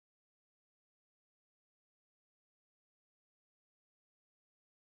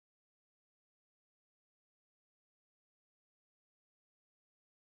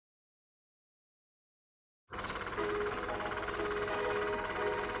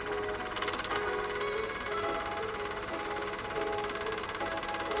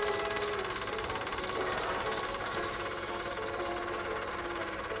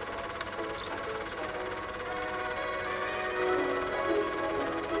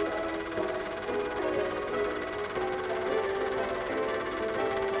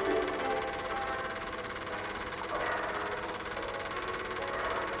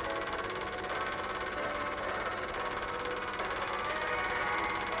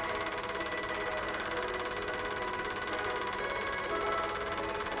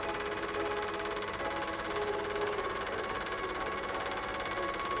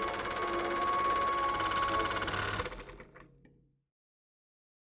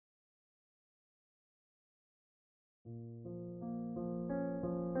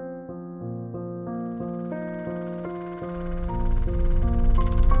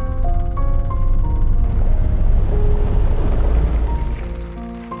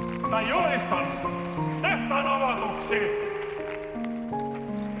Mä julistan tehtaan avatuksi!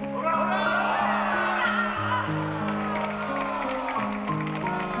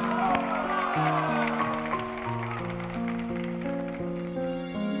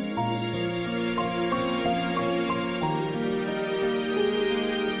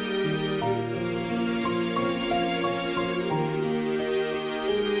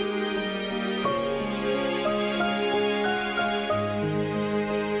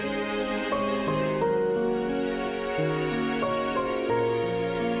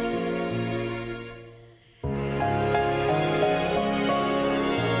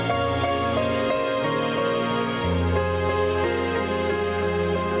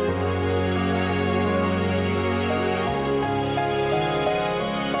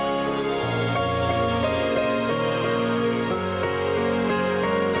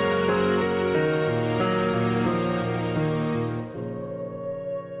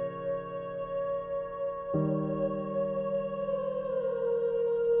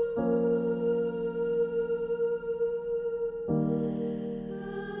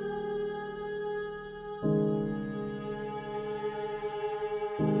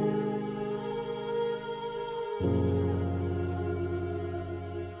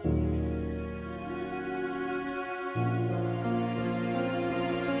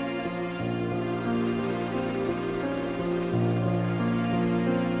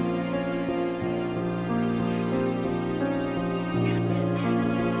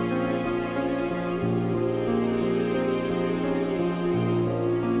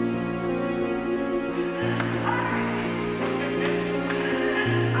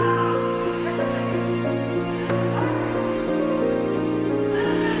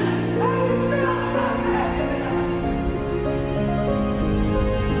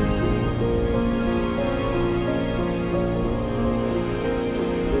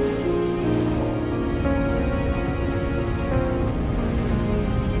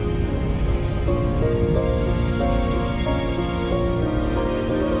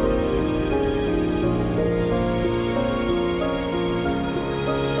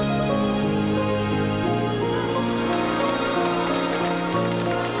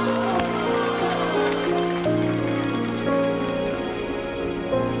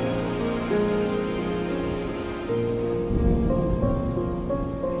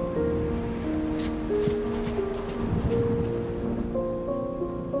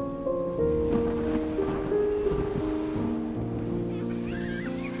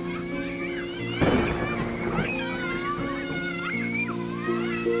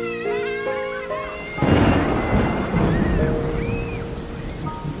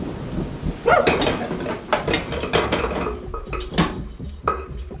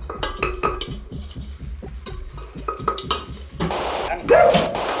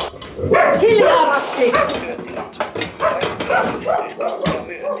 Hiljaa, Ratti!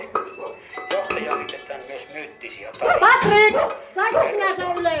 Johtaja liitetään myös myyttisiä tarinoita. Patric! Saitko sinä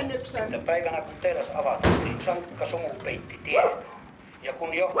sen ylennyksen? Päivänä kun tehdas avattiin, sankka sumu peitti tien. Ja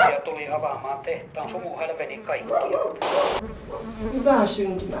kun johtaja tuli avaamaan tehtaan, sumu hälveni kaikkia. Hyvää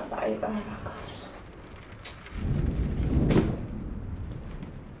syntymäpäivää, rakas.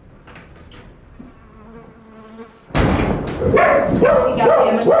 Mikä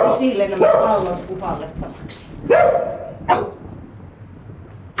viemässä isille nämä pallot puhallettavaksi.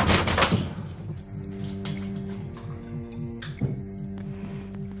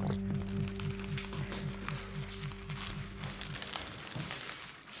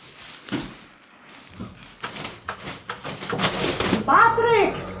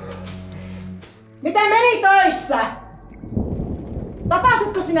 Patric! Miten meni töissä?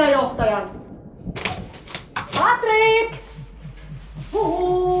 Tapasitko sinä johtajan? Patric!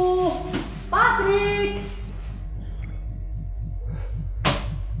 Huhuu! Patric!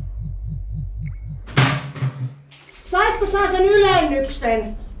 Saitko sä sen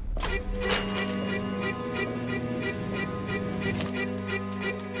ylennyksen?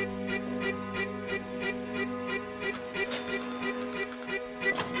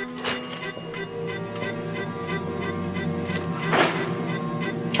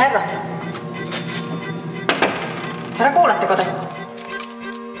 Herra! Herra, kuuletteko te?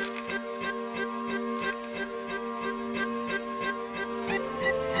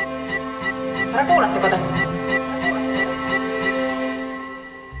 Herra, kuuletteko te?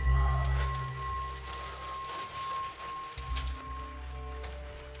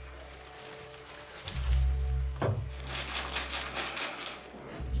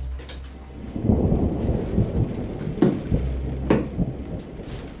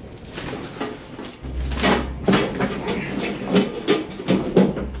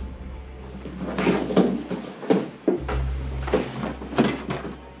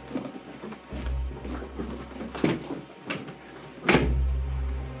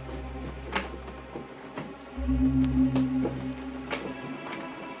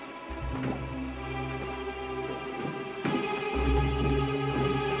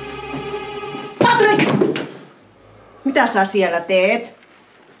 Mitä sä siellä teet?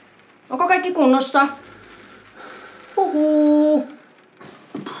 Onko kaikki kunnossa? Huhuu.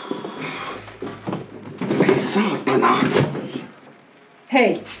 Ei saatana!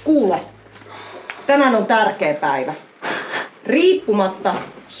 Hei, kuule. Tänään on tärkeä päivä. Riippumatta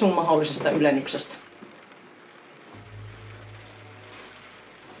sun mahdollisesta ylennyksestä.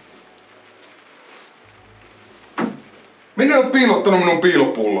 Minä oon piilottanut minun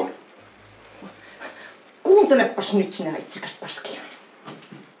piilopullon. Kuuntelepas nyt sinä itsekäs paskia.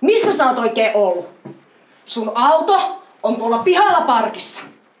 Missä sä oot oikein ollut? Sun auto on tuolla pihalla parkissa.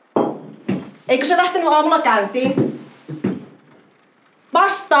 Eikö se lähtenyt aamulla käyntiin?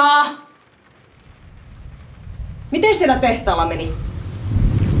 Vastaa! Miten siellä tehtaalla meni?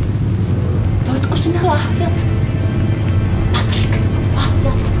 Toitko sinä lahjat? Patric,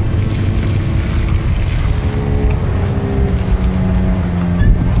 lahjat.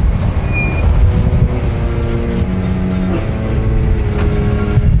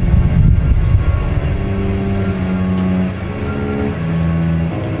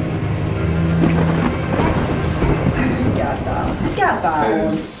 Mikä tää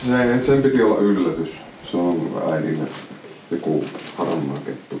on? Sen piti olla yllätys. Se on äidille joku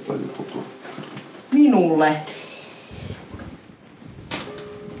harmaakettu tai joku. Minulle?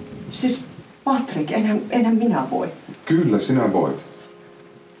 Siis Patric, enhän minä voi. Kyllä sinä voit.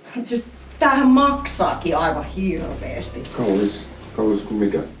 Siis tämähän maksaakin aivan hirveesti. Kallis kuin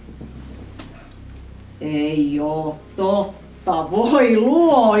mikä? Ei oo totta, voi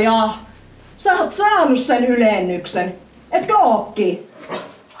luoja! Sä oot saanut sen ylennyksen, etkö ookin?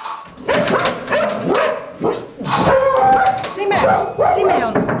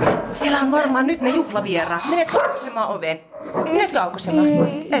 Simeon, siellä on varmaan nyt ne juhlavieraat. Menetkö aukaisemaan oven? Menetkö aukaisemaan?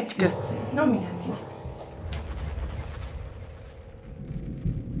 Etkö? No minä menen.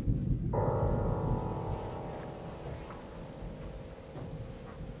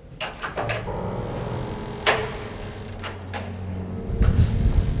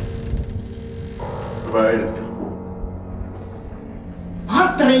 Hyvää iltaa.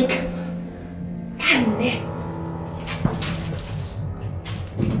 Patric! Tänne!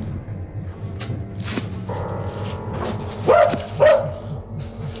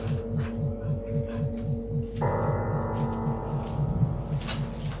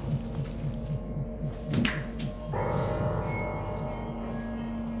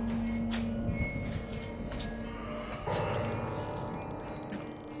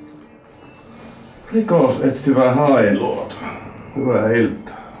 Rikosetsivä hailuoto. Hyvää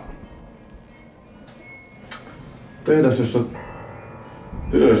iltaa. Tehdas, jossa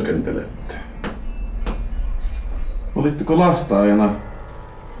työskentelette. Olitteko lastaajana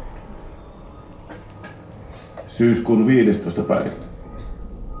syyskuun 15. päivä?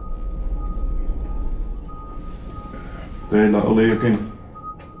 Teillä oli jokin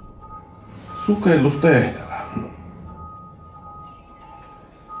sukellustehtävä.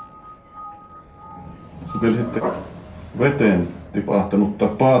 Sukelsitte veteen tipahtanutta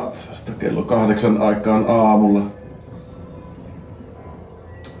patsasta kello 8 aikaan aamulla.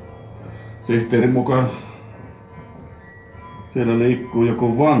 Sihteerin mukaan siellä liikkuu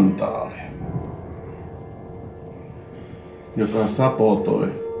joku vandaali, joka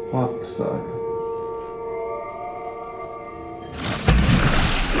sabotoi patsaita.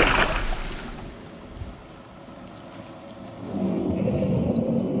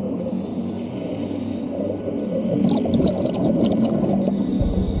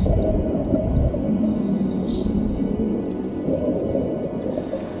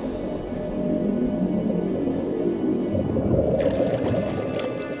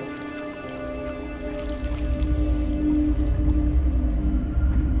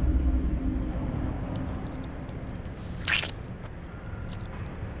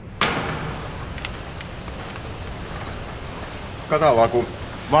 Kato vaan, kun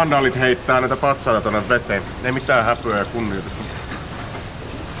vandaalit heittää näitä patsaita tuonne veteen. Ei mitään häpyä ja kunnioitusta.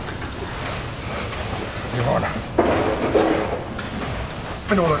 Joona.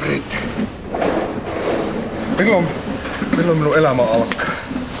 Minulle riitti. Milloin minun elämä alkaa?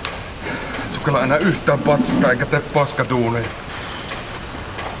 Sukella enää yhtään patsasta enkä tee paskaduunia.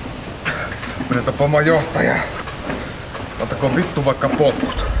 Menen tapaamaan johtajaa. Antakoon vittu vaikka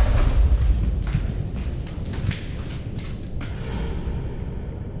potkut.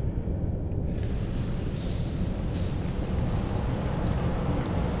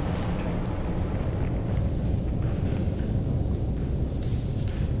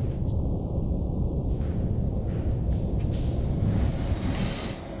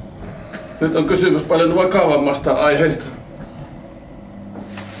 Nyt on kysymys paljon vakavammasta aiheesta.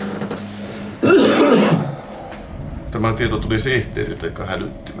 Tämä tieto tuli sihteeriltä, joka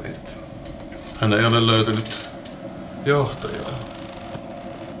hälytti meidät. Hän ei ole löytänyt johtajaa.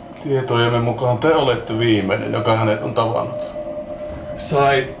 Tietojemme mukaan te olette viimeinen, joka hänet on tavannut.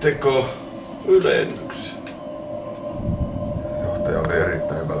 Saitteko ylennyksen? Johtaja oli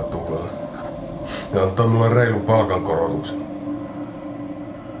erittäin hyvällä tuulella ja antoi minulle reilun palkankorotuksen.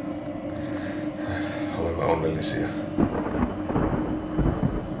 Olemme onnellisia.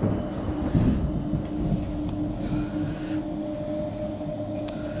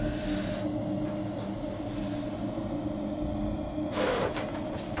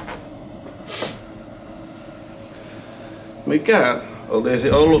 Mikä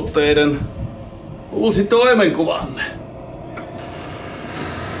olisi ollut teidän uusi toimenkuvanne?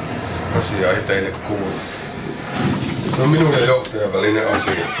 Asia ei teille kuulu. Se on minun ja johtajan välinen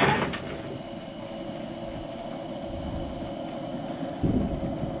asia.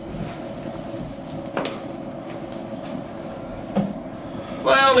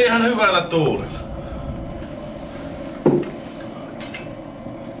 Vai oli hän hyvällä tuulella?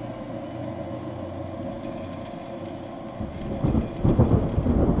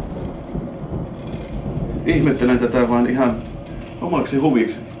 Ihmettelen tätä vain ihan omaksi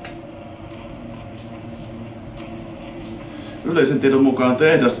huviksi. Yleisen tiedon mukaan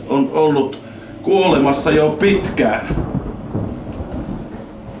tehdas on ollut kuolemassa jo pitkään.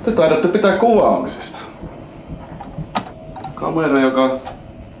 Te taidatte pitää kuvaamisesta. Kamera, joka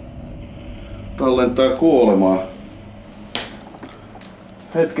tallentaa kuolemaa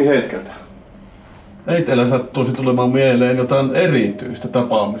hetki hetkeltä. Ei teillä sattuisi tulemaan mieleen jotain erityistä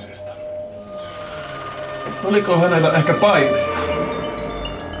tapaamisesta. Oliko hänellä ehkä paineita?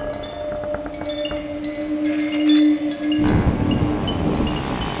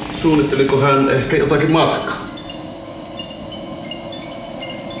 Suunnitteliko hän ehkä jotakin matkaa?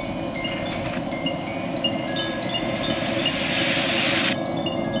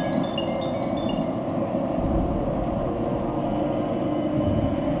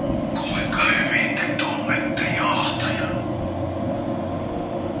 Kuinka hyvin te tunnette johtajan?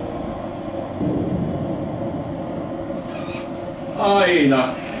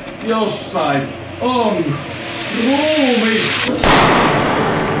 Aina jossain on ruumi!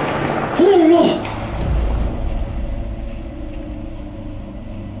 Hullu!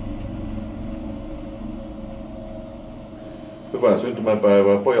 Hyvää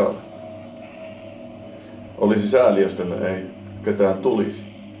syntymäpäivää pojalle. Olisi sääli, jos tänne ei ketään tulisi.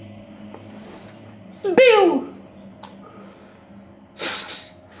 Biu!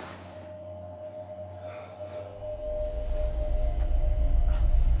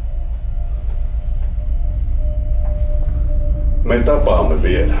 Me tapaamme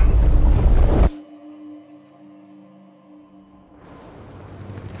vielä.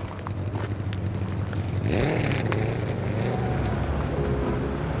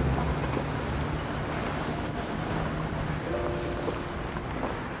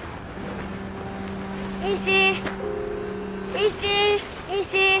 Isi! Isi!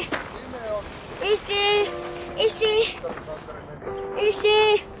 Isi! Isi! Isi!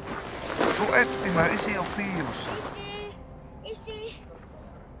 Isi! Tuu etsimään, isi on piilossa. Isi!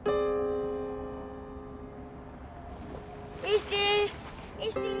 Isi!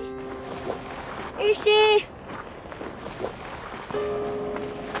 Isi! Isi!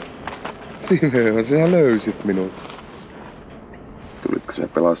 Simeon, sinä löysit minut. Tulitko sä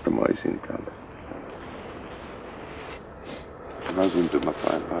pelastamaan isin täältä? Hyvää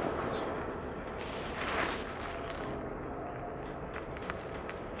syntymäpäivää, rakas.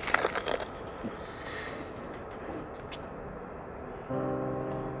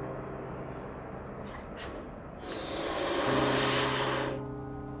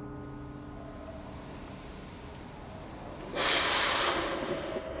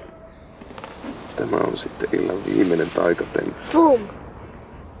 Tämä on sitten illan viimeinen taikatemppu. Boom!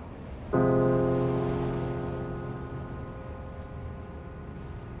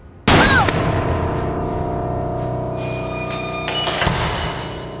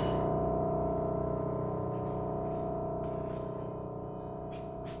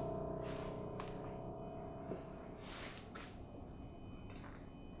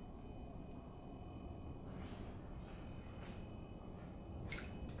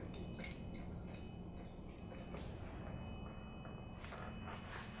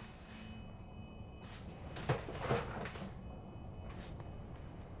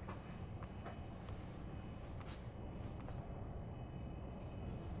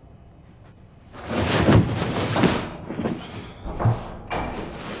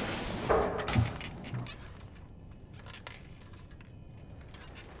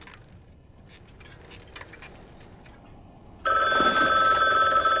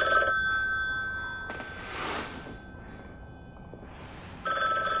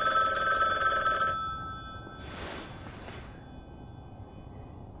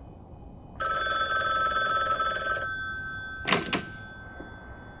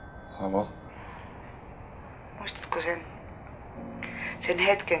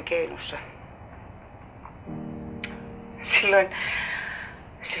 kaiken keinossa.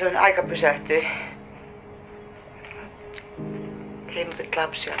 Silloin aika pysähtyi. Heimutit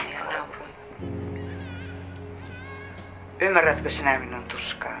lapsia ja nauroin. Ymmärrätkö sinä minun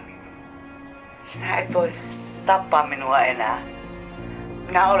tuskaani? Sinä et voi tappaa minua enää.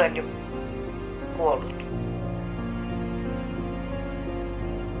 Minä olen jo kuollut.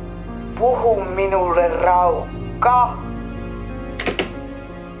 Puhu minulle, Raukka!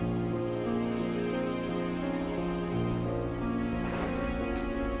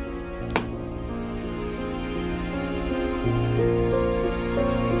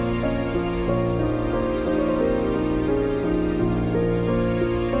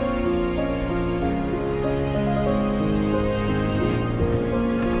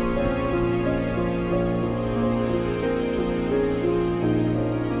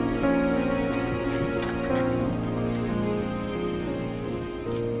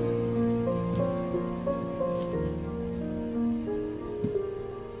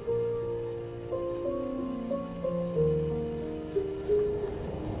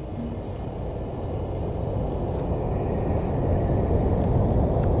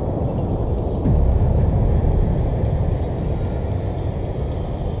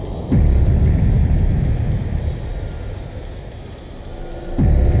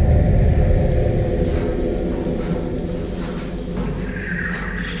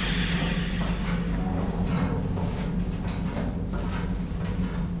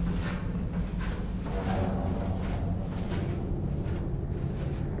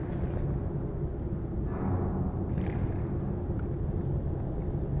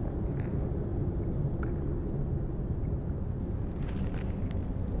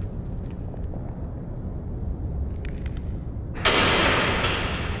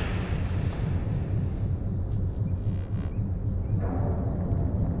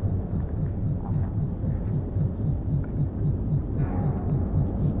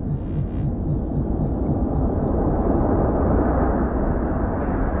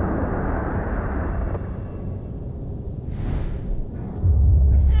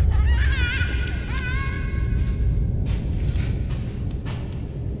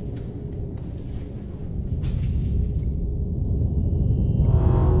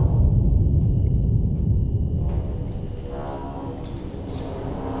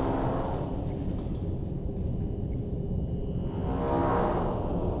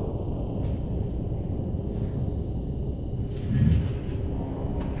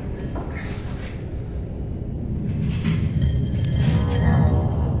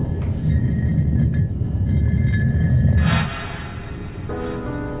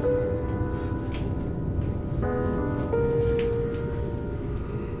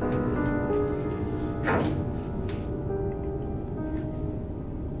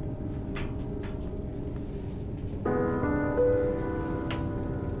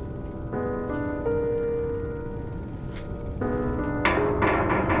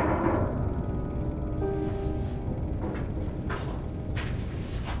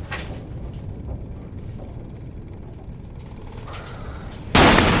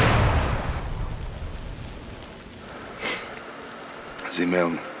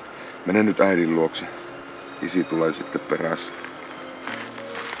 Simeon, mene nyt äidin luokse. Isi tulee sitten perässä.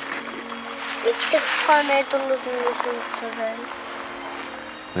 Miksi kukaan ei tullut minun suhteen?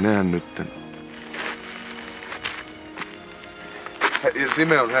 Menehän nytten. Hei,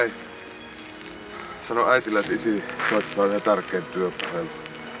 Simeon, hei. Sano äitille, että isi soittaa ihan tärkeän työpuhelun.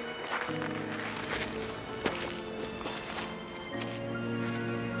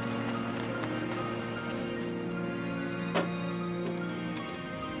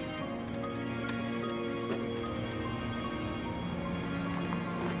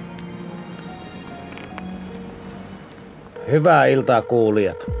 Hyvää iltaa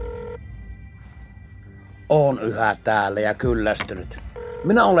kuulijat. Oon yhä täällä ja kyllästynyt.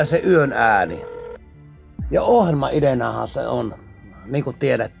 Minä olen se yön ääni. Ja ohjelmaidenahan se on, niin kuin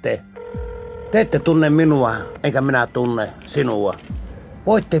tiedätte. Te ette tunne minua, eikä minä tunne sinua.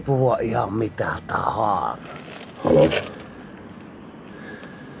 Voitte puhua ihan mitä tahansa. Halo.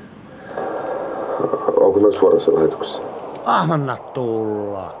 Onko mä suorassa lähetyksessä? Anna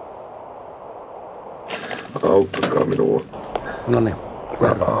tulla. Auttakaa minua. Noniin,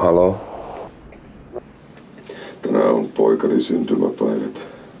 kerro. Halo. Tänään on poikani syntymäpäivät.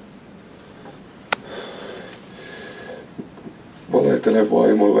 Valehtelen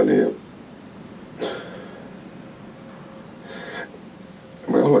vaimolleni ja...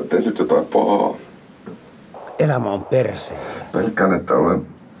 Me olen tehnyt jotain pahaa. Elämä on perseellä. Pelkään, että olen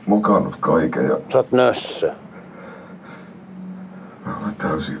mokannut kaiken ja... Sä oot nössö. Mä olen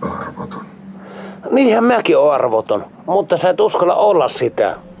täysin arvoton. Niinhän mäkin oon arvoton, mutta sä et uskalla olla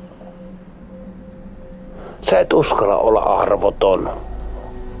sitä. Sä et uskalla olla arvoton.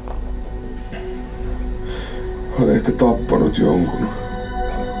 Olen ehkä tappanut jonkun.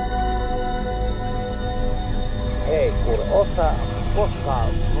 Hei, kuule, oot sä koskaan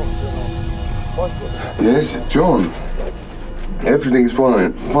nukkunut? Yes, John. Everything is fine.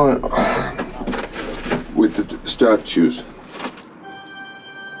 Fine. With the statues.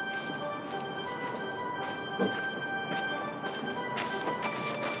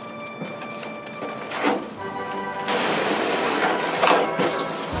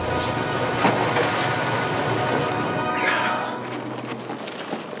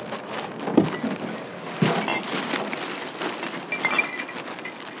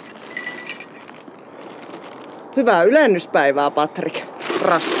 Hyvää ylennyspäivää, Patric.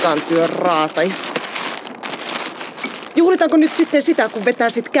 Raskaan työn raataja. Juhlitaanko nyt sitten sitä, kun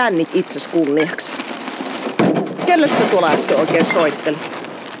vetäisit kännit itses kunniaksi? Kelle sä tuolla äsken oikein soitteli?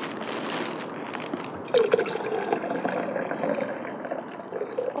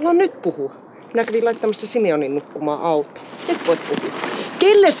 Ala nyt puhua. Minä kävin laittamassa Simeonin nukkumaan autoon. Nyt voit puhua.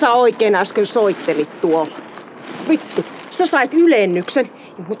 Kelle sä oikein äsken soittelit tuolla? Vittu, sä sait ylennyksen.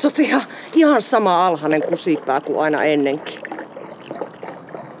 Mut sä oot ihan sama alhainen kusipää kuin aina ennenkin.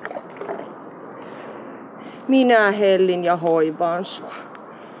 Minä hellin ja hoivaan sua.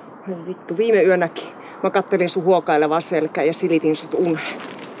 Vittu, viime yönäkin mä kattelin sun huokailevaa selkää ja silitin sut uneen.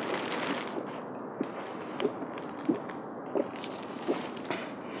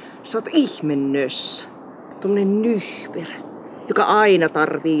 Sä oot ihmennössä. Tommonen nyhverä, joka aina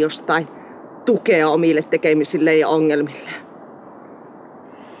tarvii jostain tukea omille tekemisille ja ongelmille.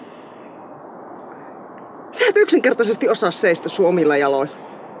 Sä et yksinkertaisesti osaa seistä sun omilla jaloilla.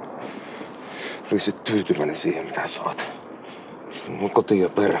 Olisit tyytyväinen siihen, mitä saat. Sinulla on koti ja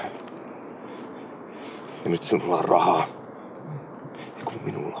perhe. Ja nyt sinulla on rahaa. Ja kun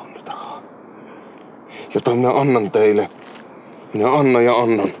minulla on nyt rahaa. Jota minä annan teille. Minä annan ja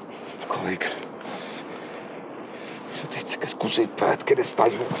annan. Kaiken. Sä oot itsekäs kusipää, et edes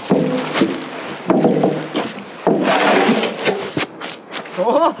tajuas.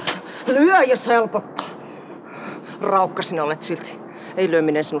 Oho, lyö jos helpottaa. Raukka sinä olet silti. Ei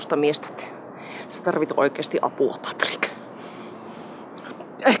lyöminen sinusta miestä. Sä tarvit oikeasti apua, Patric.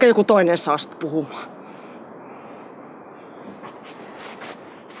 Ehkä joku toinen saa sut puhumaan.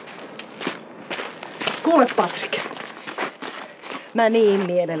 Kuule, Patric. Mä niin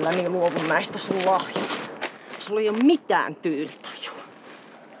mielelläni luovun näistä sun lahjoista. Sulla ei ole mitään tyylitajua.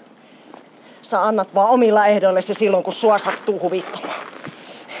 Sä annat vaan omilla ehdoillesi silloin, kun sua sattuu huvittamaan.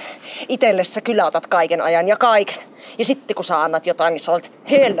 Itelle sä kyllä otat kaiken ajan ja kaiken. Ja sitten kun sä annat jotain, niin sä olet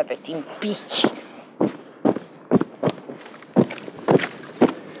helvetin pihki.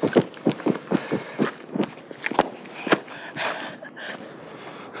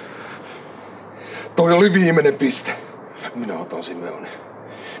 Toi oli viimeinen piste. Minä otan Simeonin.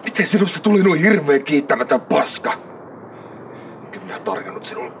 Miten sinusta tuli noin hirveä kiittämätön paska? Enkä minä tarjonnut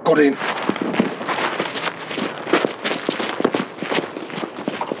sinulle kodin.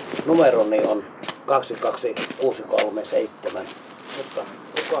 Numeroni on 22637, mutta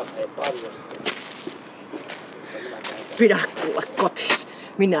kukaan ei paljasta. Pidä kuule kotis.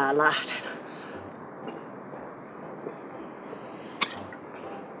 Minä lähden.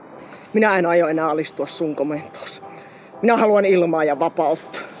 Minä en aio enää alistua sun komentoos. Minä haluan ilmaa ja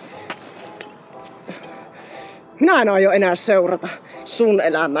vapautta. Minä en aio enää seurata sun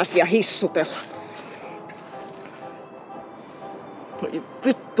elämäsi ja hissutella.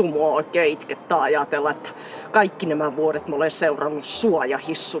 Vittu mua oikein itkettää ajatella, että kaikki nämä vuodet mä olen seurannut sua ja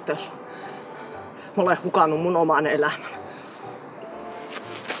hissutellut. Mä olen hukannut mun oman elämän.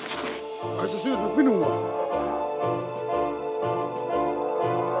 Ai sä syytät minua?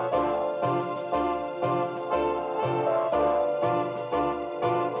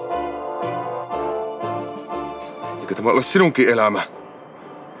 Eikö tämä ole sinunkin elämä?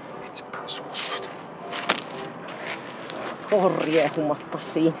 Itsepä suostut. Horjehumatta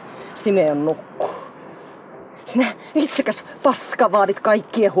siinä. Simeon nukkuu. Sinä itsekäs paska vaadit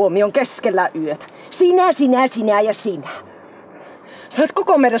kaikkien huomion keskellä yötä. Sinä ja sinä. Sä olet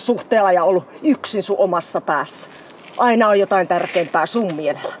koko meidän suhteella ja ollut yksin sun omassa päässä. Aina on jotain tärkeämpää sun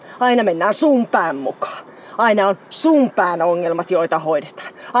mielellä. Aina mennään sun pään mukaan. Aina on sun pään ongelmat, joita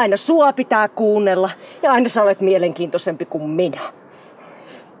hoidetaan. Aina sua pitää kuunnella ja aina sä olet mielenkiintoisempi kuin minä.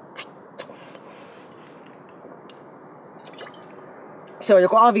 Vittu. Se on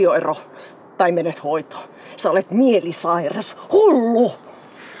joko avioero tai menet hoitoon. Sä olet mielisairas. Hullu!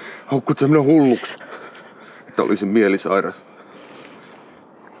 Haukkut sä minua hulluksi, että olisin mielisairas?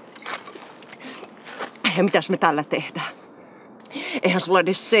 Ja mitäs me tällä tehdään? Eihän sulla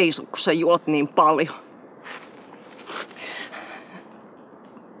edes seiso, kun sä juot niin paljon.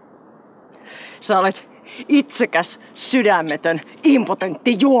 Sä olet itsekäs, sydämetön,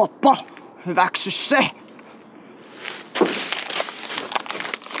 impotentti juoppo. Hyväksy se.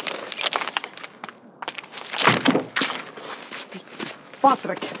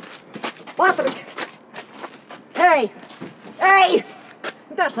 Patric! Patric! Hei! Hei!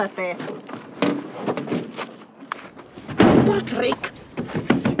 Mitä sä teet? Patric!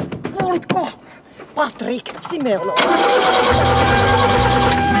 Kuulitko? Patric! Simeon on.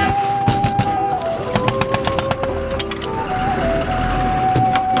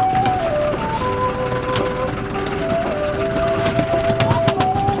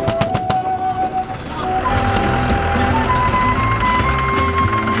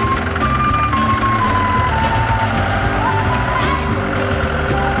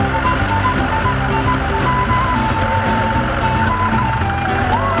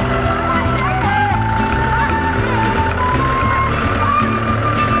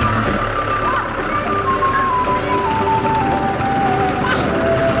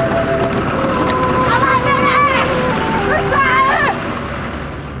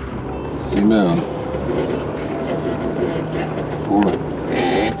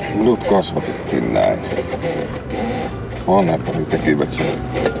 Minut kasvatettiin näin. Vanhempani tekivät sen.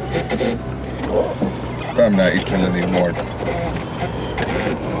 Tää minä itselleni moita.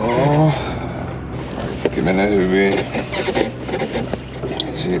 Kaikki menee hyvin.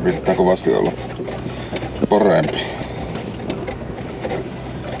 Siinä pitää kovasti olla parempi.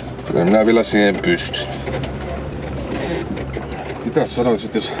 Kyllä minä vielä siihen pystyn. Mitäs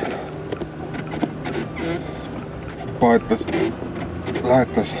sanoisit, jos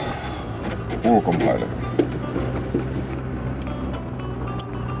lähettäis ulkomaille?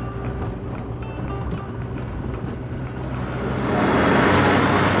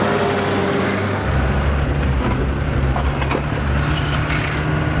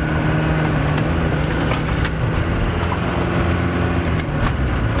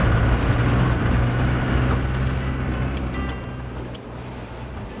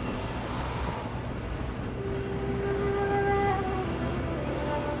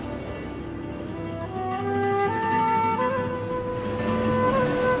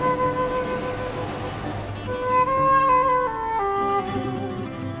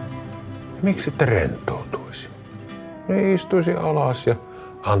 Miksi te rentoutuisi? Ne istuisi alas ja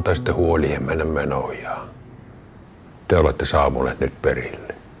antaisitte huolien mennä menojaan. Te olette saapuneet nyt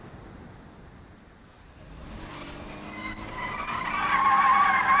perille.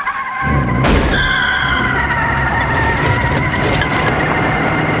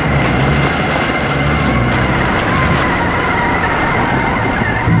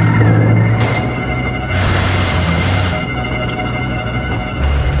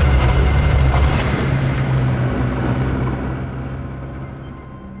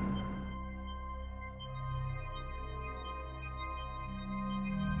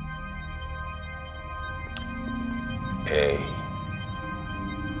 Ei.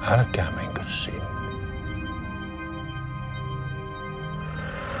 Älkää menkö sinne.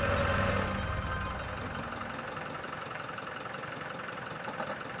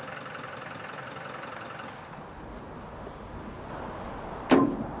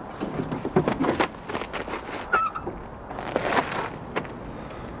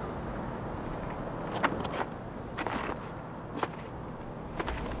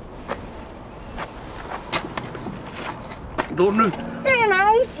 Tuu nyt!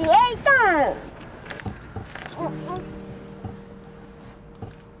 Naisi, ei tuu!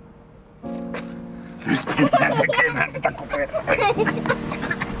 Nyt mennään tekemään niitä koperaa.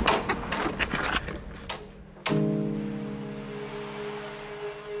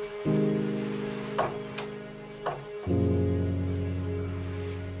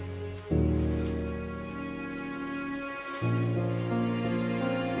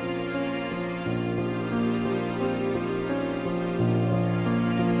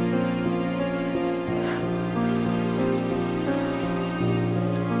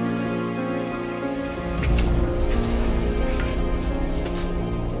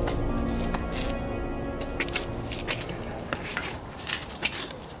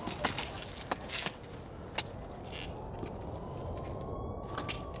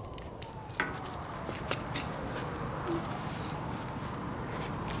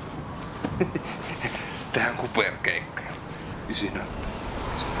 Tää on kuperkeikka. Isi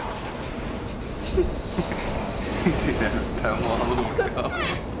näyttää mua luukaa.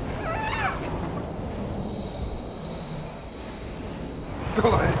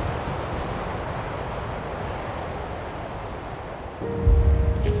 Tule!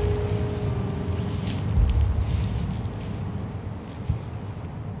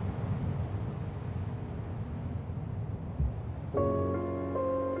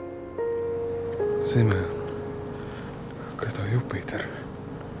 Simeon. Kato Jupiter.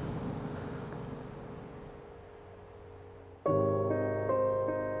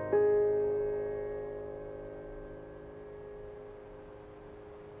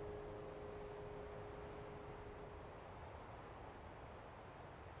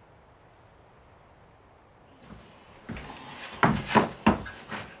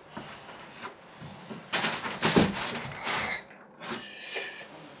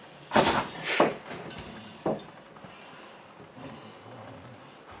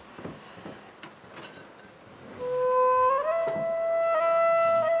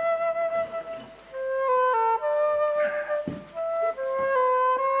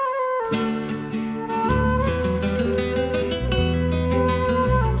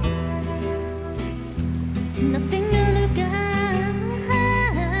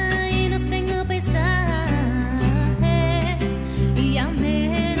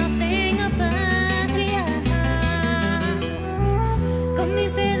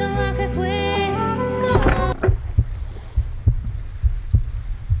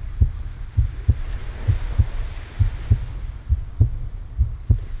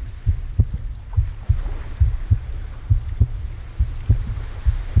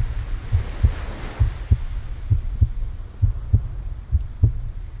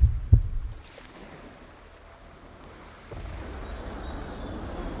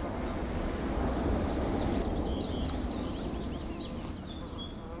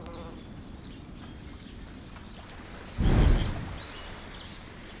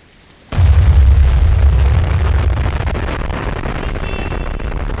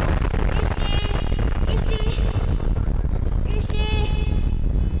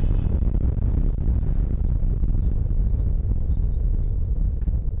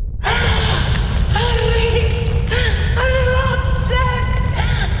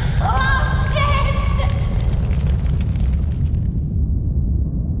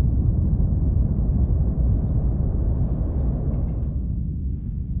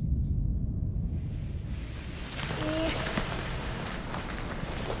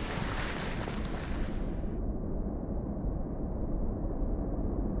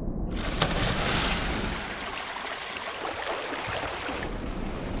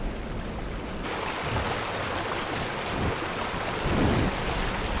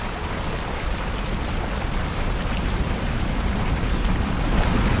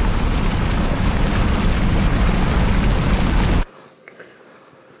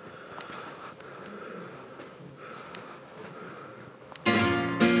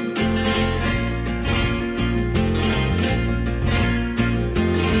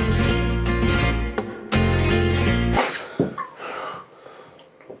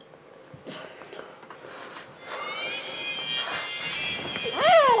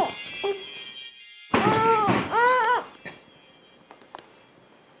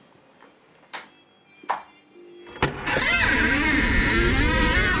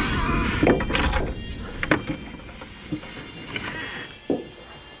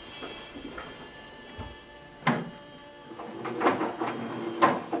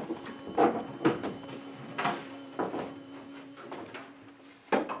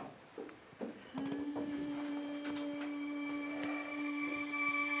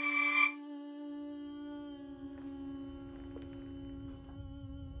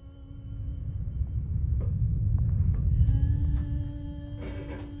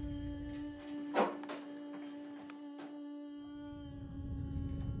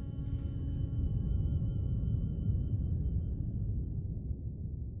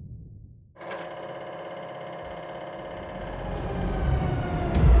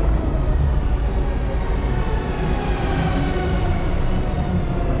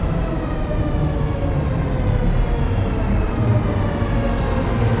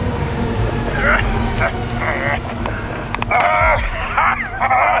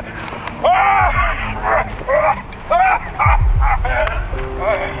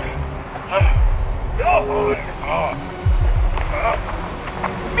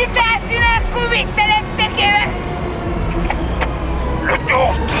 Mitä sinä kuvittelet tekevän?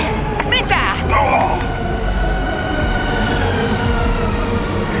 Mitä?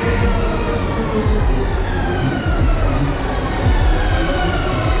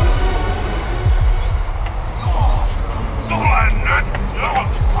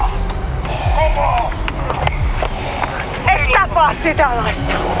 Et tapaa sitä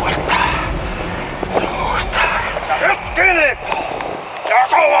lasta. Hetkinen! Ja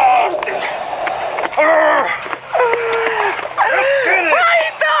kovasti! Hetkinen!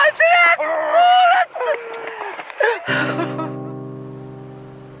 Aitaa sinä kuulet!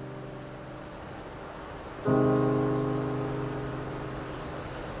 Nyt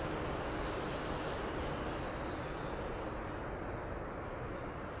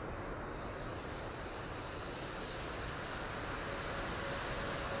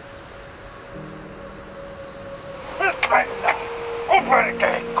mennään.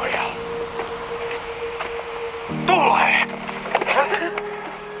 Operikeikkoja. Tulee.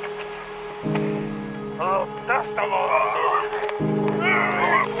 Tästä vaan.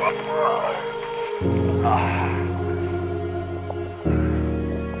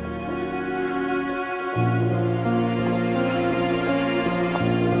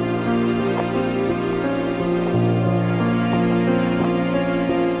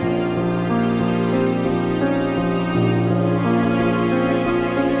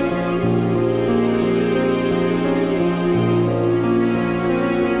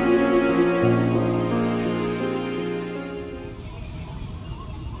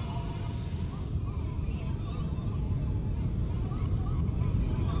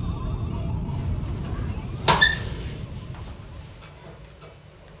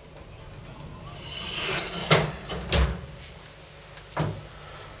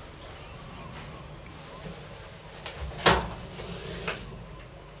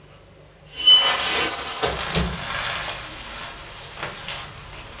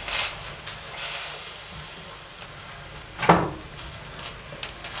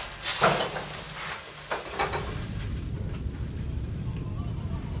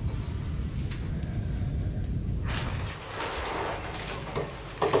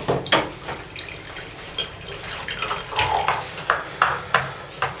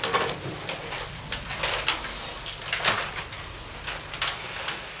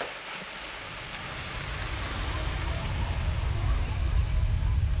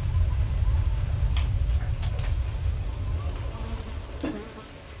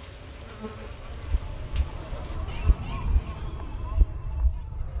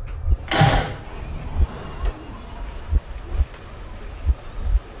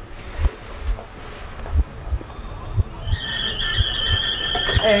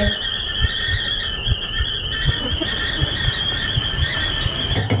 Ei.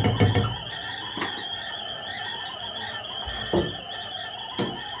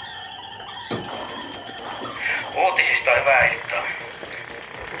 Uutisista hyvää iltaa.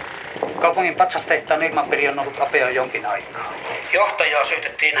 Kaupungin Patsastehtaan ilmapiiri on ollut apea jonkin aikaa. Johtajaa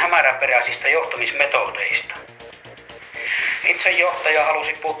syytettiin hämäräperäisistä johtamismetodeista. Itse johtaja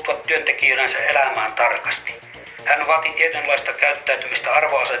halusi puuttua työntekijöidensä elämään tarkasti. Hän vaati tietynlaista käyttäytymistä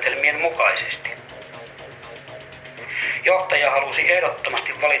arvoasetelmien mukaisesti. Johtaja halusi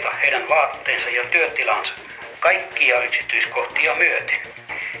ehdottomasti valita heidän vaatteensa ja työtilansa, kaikkia yksityiskohtia myöten.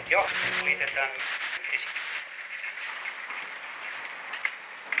 Johtaja liitetään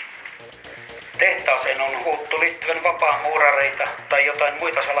tehtaaseen on huuttu liittyvän vapaamuurareita tai jotain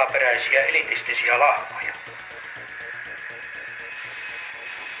muita salaperäisiä elitistisiä lahmoja.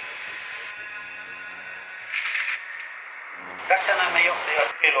 Tässä näemme johtaja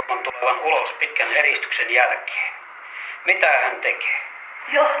Ilman tulevan ulos pitkän eristyksen jälkeen. Mitä hän tekee?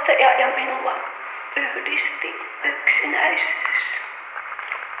 Johtaja ja minua yhdisti yksinäisyys.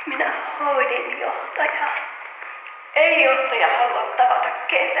 Minä hoidin johtajaa. Ei johtaja halua tavata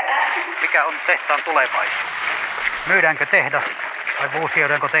ketään. Mikä on tehtaan tulevaisuus? Myydäänkö tehdas vai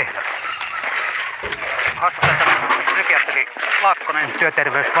fuusioidaanko tehdas? Haastattelemme psykiatri Laakkonen,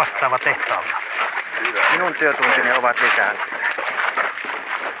 työterveys vastaava tehtaalta. Minun työtuntini ovat lisääntyneet.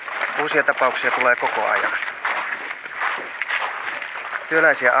 Uusia tapauksia tulee koko ajan.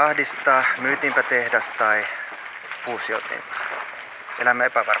 Työläisiä ahdistaa, myytiinpä tehdas tai fuusioitiin. Elämme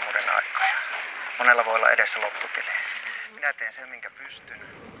epävarmuuden aikaa. Monella voi olla edessä lopputili. Minä teen sen, minkä pystyn.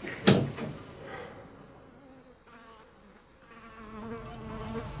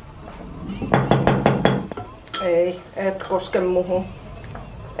 Ei, et koske muhun.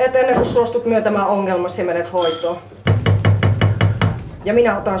 Et ennen kuin suostut myöntämään ongelmasi ja menet hoitoon. Ja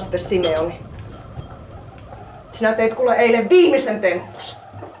minä otan sitten Simeoni. Sinä teit kuule eilen viimeisen temppus.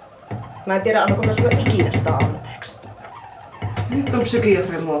 Mä en tiedä, annako mä sulle ikinä sitä anteeksi. Nyt on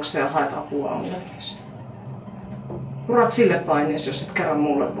psykiatrin luokse ja haet apua ongelmiesi. Purat sille paineesi, jos et kerran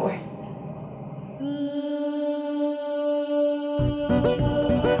mulle voi.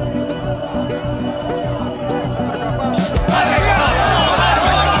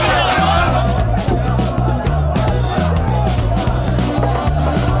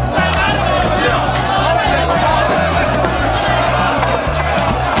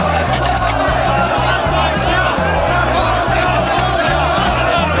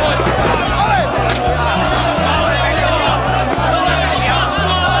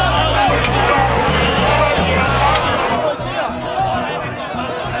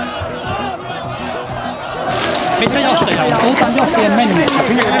 johtajan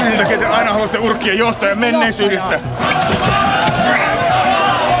menneisyydestä. Minkä takia te aina haluatte urkkia johtajan menneisyydestä?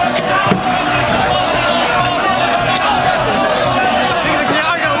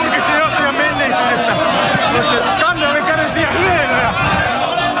 Skandaalin kädesiä hyödyä!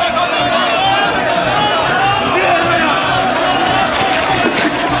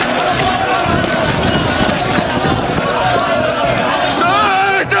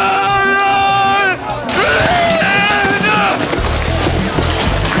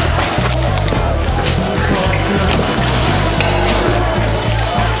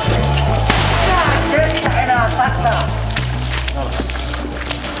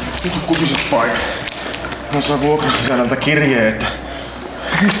 Nyt on kusiset paikat. Mä saan vuokraisännältä kirjeen, että...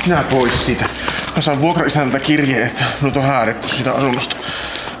 Miksi sinä pois siitä? Mä saan vuokraisännältä kirjeen, että minut on häädetty siitä asunnosta.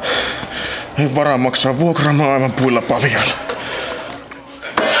 Ei ole varaa maksaa vuokraa, mä oon aivan puilla paljailla.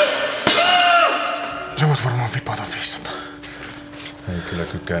 Sä voit varmaan vipata 500. Ei kyllä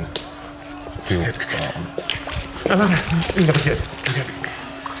kykene. Tiukkaa on. Älä näe, minkä takia?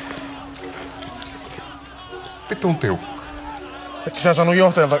 Vitun tiukka. Et sä saanut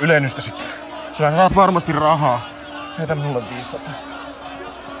johtajalta ylennystä sitten. Sä saat varmasti rahaa. Heitä minulle 500.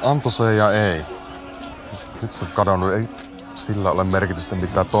 Anto se ja ei. Nyt se on kadonnut. Ei sillä ole merkitystä,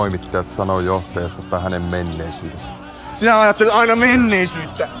 mitä toimittajat sanoo johtajasta tai hänen menneisyydessä. Sinä ajattelet aina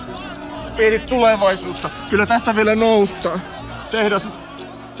menneisyyttä. Mietit tulevaisuutta. Kyllä tästä vielä noustaan.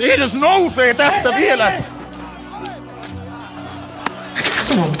 Tehdas nousee tästä vielä!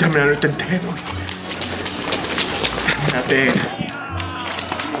 Sano, mitä minä nyt teen. Mitä minä teen?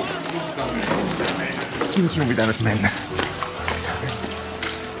 Minne sinun pitää nyt mennä?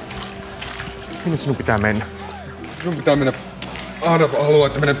 Minne sinun pitää mennä? Sinun pitää mennä... Ahda haluaa,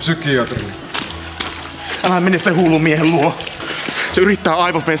 että menen psykiatriin. Älä mene se hullu miehen luo. Se yrittää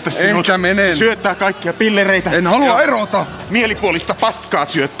aivopestä sinut. Enkä menen. Se syöttää kaikkia pillereitä. En halua erota. Mielipuolista paskaa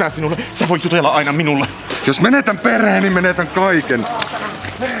syöttää sinulle. Sä voit jutella aina minulle. Jos menetän perheen, niin menetän kaiken.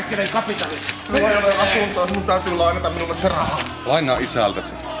 Perkele kapitalismi. Mulla ei ole asuntoa, mun täytyy lainata minulle se raha. Lainaa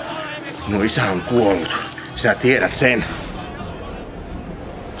isältäsi. No isä on kuollut. Sä tiedät sen.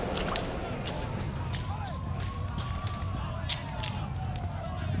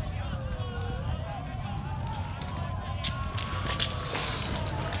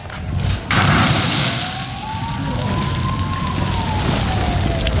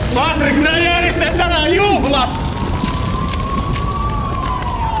 Patric, minä järjestän tänään juhlat!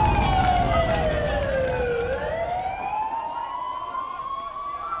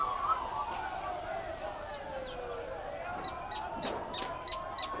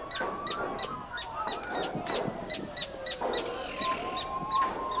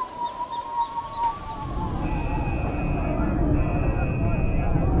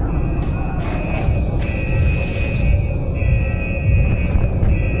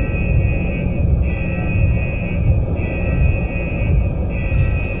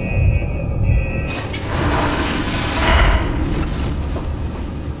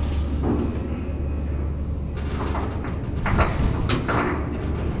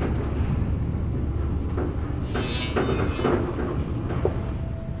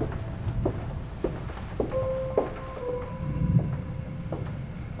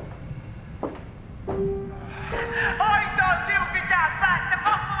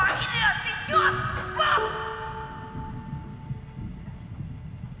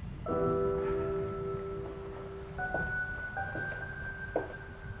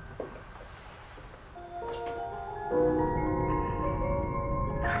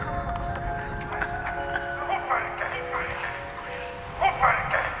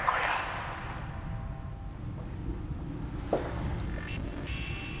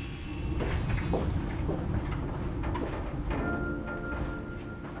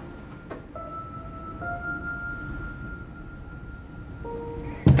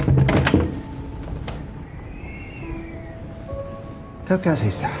 Käykää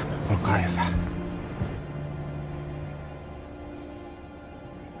sisään, olkaa hyvä.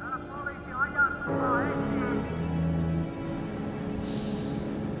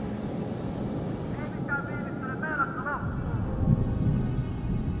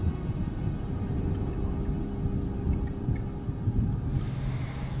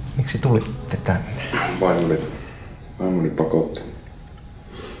 Miksi tulitte tänne? Vaimoni pakotti.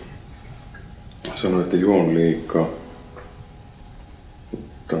 Sanoi, että juon liikaa.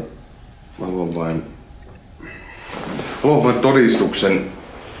 Mutta haluan vain todistuksen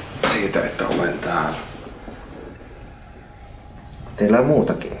siitä, että olen täällä. Teillä on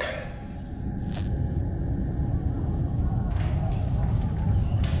muutakin.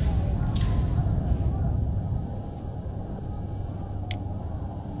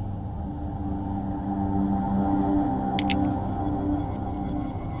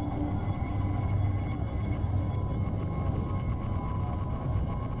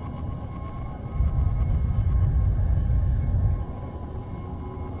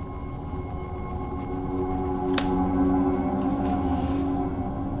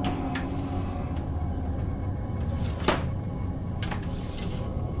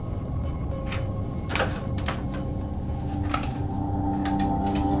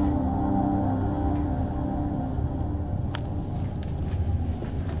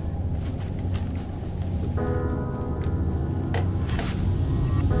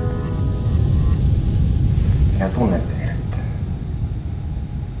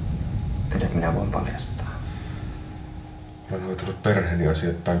 perheeni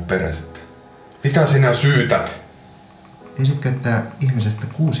asiat päin peräiset. Mitä sinä syytät? Tiesitkö, että ihmisestä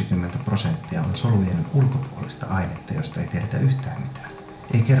 60% on solujen ulkopuolista ainetta, josta ei tiedetä yhtään mitään?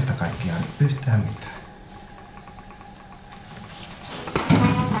 Ei kerta kaikkiaan yhtään mitään.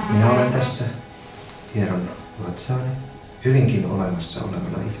 Minä olen tässä tiedon vatsaani hyvinkin olemassa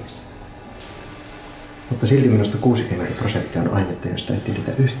olevana ihmisenä. Mutta silti minusta 60% on ainetta, josta ei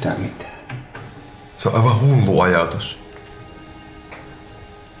tiedetä yhtään mitään. Se on aivan hullu ajatus.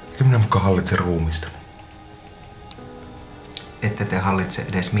 Eikä minä mukaan hallitse ruumista. Ette te hallitse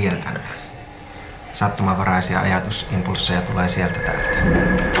edes mieltänne. Sattumanvaraisia ajatusimpulsseja tulee sieltä täältä.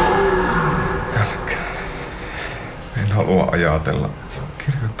 Älkää. En halua ajatella.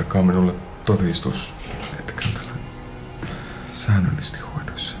 Kirjoittakaa minulle todistus, että käyn säännöllisesti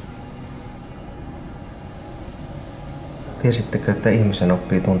hoidossa. Tiesittekö, että ihmisen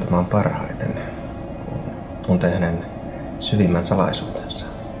oppii tuntemaan parhaiten, kun tuntee hänen syvimmän salaisuutensa?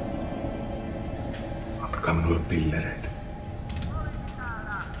 Antakaa minulle pillereitä.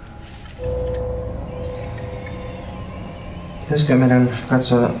 Pitäisikö meidän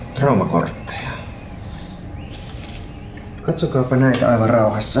katsoa traumakortteja? Katsokaapa näitä aivan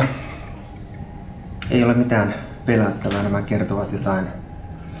rauhassa. Ei ole mitään pelättävää, nämä kertovat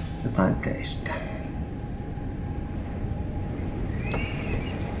jotain teistä.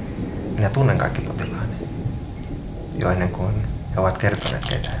 Minä tunnen kaikki potilaani jo ennen kuin he ovat kertoneet,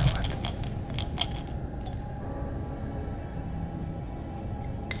 keitä he ovat.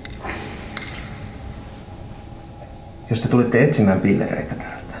 Jos te tulette etsimään pillereitä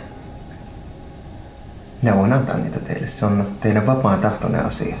täältä, minä voin antaa niitä teille. Se on teidän vapaan tahtoinen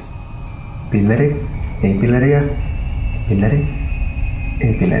asia. Pilleri, ei pilleriä. Pilleri,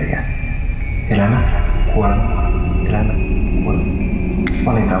 ei pilleriä. Elämä, kuolema, elämä, kuolema.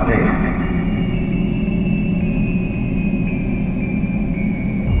 Valinta on teidän.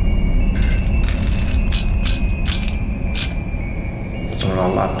 Sulla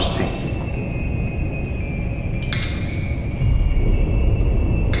on lapsi.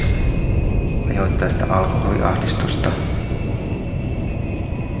 Ajoittaista alkoholiahdistusta.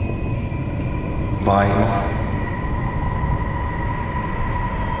 Vaimo.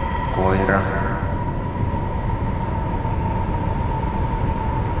 Koira.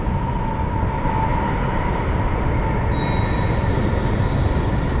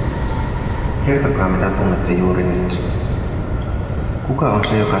 Kertokaa, mitä tunnette juuri nyt. Kuka on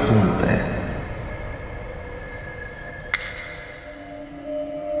se, joka tuntee?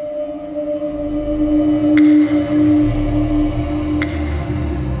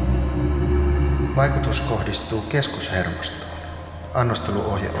 Vaikutus kohdistuu keskushermostoon.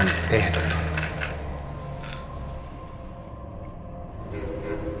 Annosteluohje on ehdoton.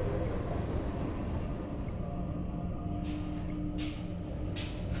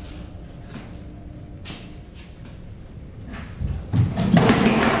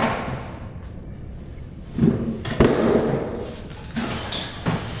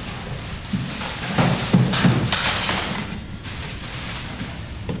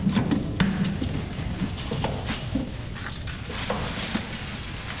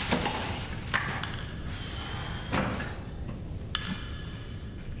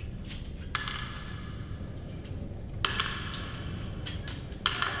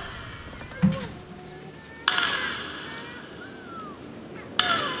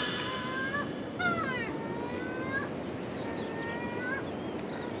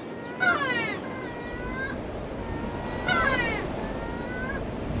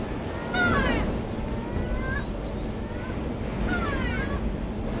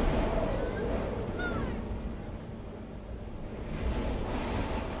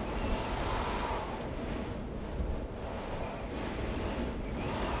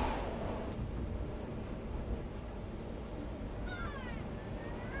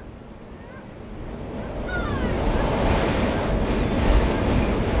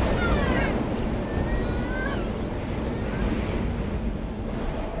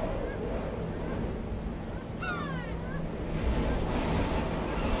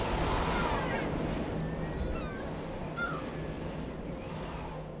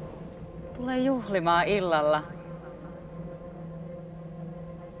 Tule juhlimaan illalla.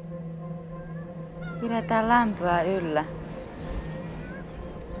 Pidetään lämpöä yllä.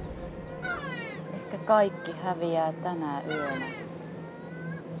 Ehkä kaikki häviää tänä yönä.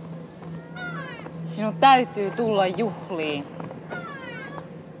 Sinun täytyy tulla juhliin.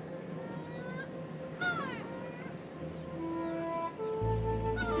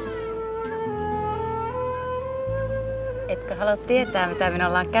 Etkö halua tietää, mitä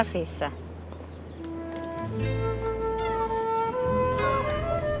minulla on käsissä?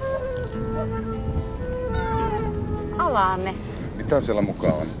 avaa ne. Mitä siellä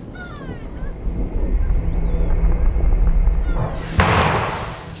mukaan on?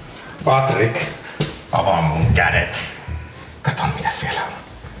 Patric, avaa mun kädet. Kato mitä siellä on.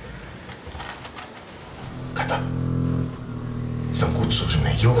 Kato. Se on kutsu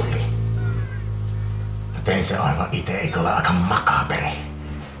sinne juhliin. Mä tein se aivan ite, eikö ole aika makaberi.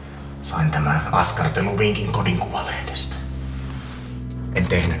 Sain tämän askarteluvinkin kodinkuvalehdestä. En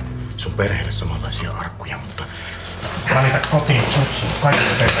tehnyt sun perheelle samanlaisia arkkuja, mutta välität kotiin kutsu.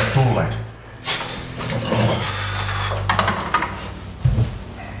 Kaikki teille tulleet.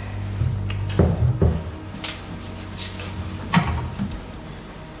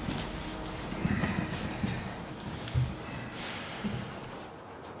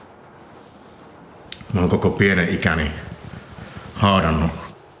 Mä oon koko pienen ikäni haadannut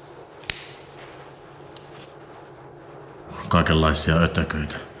kaikenlaisia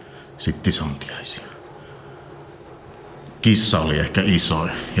ötököitä, sit tisontiaisia. Kissa oli ehkä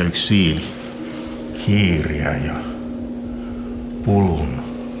isoin ja yksi siili. Hiiriä ja pulun,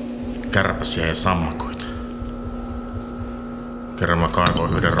 kärpäsiä ja sammakoita. Kerran mä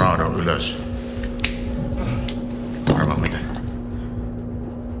kaivoin yhden raadon ylös. Arvaa mitä?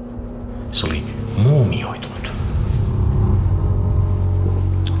 Se oli muumioitunut.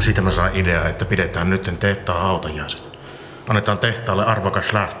 Siitä mä sain ideaa, että pidetään nyt tehtaan hautajaiset. Annetaan tehtaalle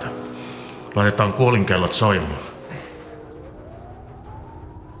arvokas lähtö. Laitetaan kuolinkellot soimaan.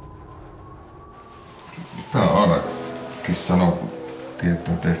 Mitä Aadakin sanoo, kun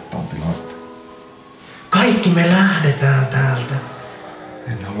tietää tehtaan tilannetta? Kaikki me lähdetään täältä.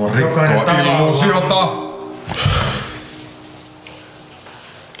 En halua rikkoa illuusiota.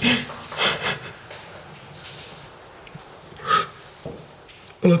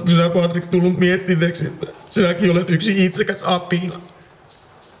 Oletko sinä, Patric, tullut miettineeksi, että sinäkin olet yksi itsekäs apina?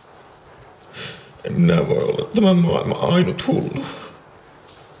 En minä voi olla tämän maailman ainut hullu.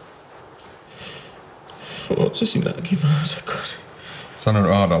 Oot se sinäkin vähän sekaisin.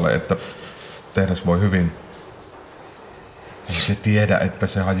 Sanon Aadalle, että tehdas voi hyvin. Ei se tiedä, että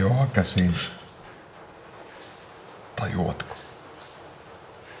se hajoaa käsiin. Tajuatko?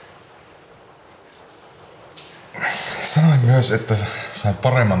 Sanoin myös, että sain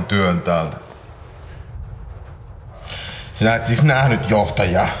paremman työn täältä. Sinä et siis nähnyt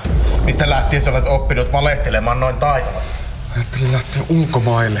johtajaa. Mistä lähtien sä olet oppinut valehtelemaan noin taitavasti? Ajattelin lähteä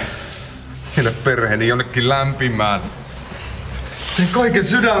ulkomaille. Heille perheeni jonnekin lämpimään. Tein kaiken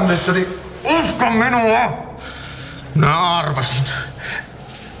sydämestäni. Usko minua! Minä arvasin.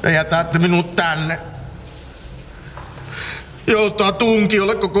 Te jätätte minut tänne. Joutaa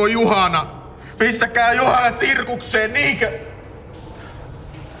tunkiolle koko Juhana. Pistäkää Juhana sirkukseen, niinkö?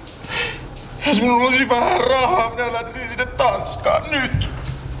 Jos minulla olisi vähän rahaa, minä lähtisin sinne Tanskaan nyt.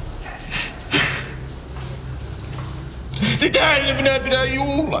 Sitä ennen minä pidän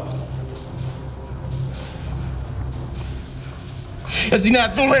juhlat. Ja sinä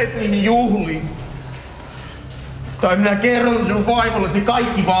tulet niihin juhliin. Tai minä kerron sinun vaimollesi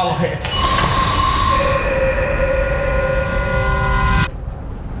kaikki valheet.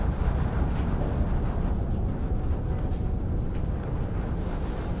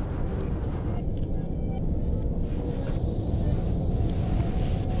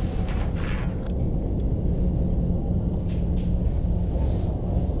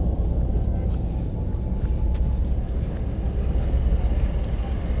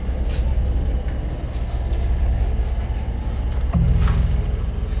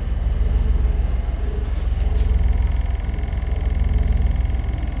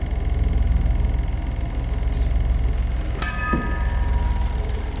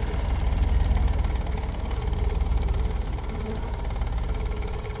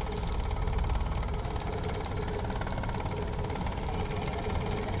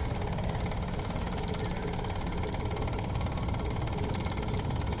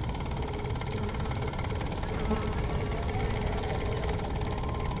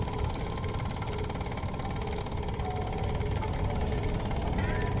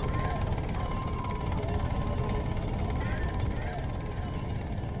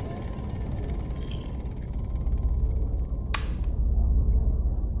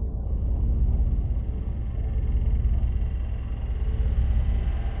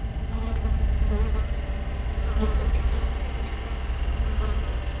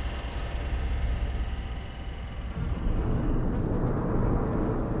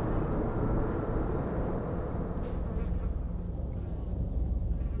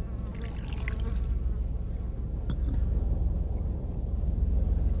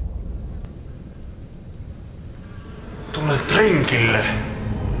 Tule trinkille.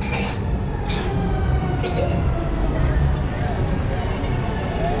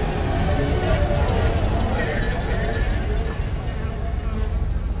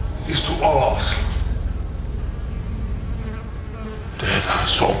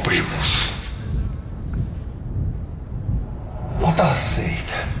 sopimus. Ota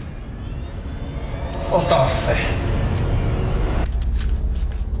siitä. Ota se.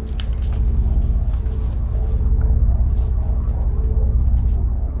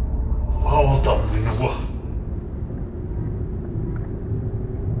 Auta minua.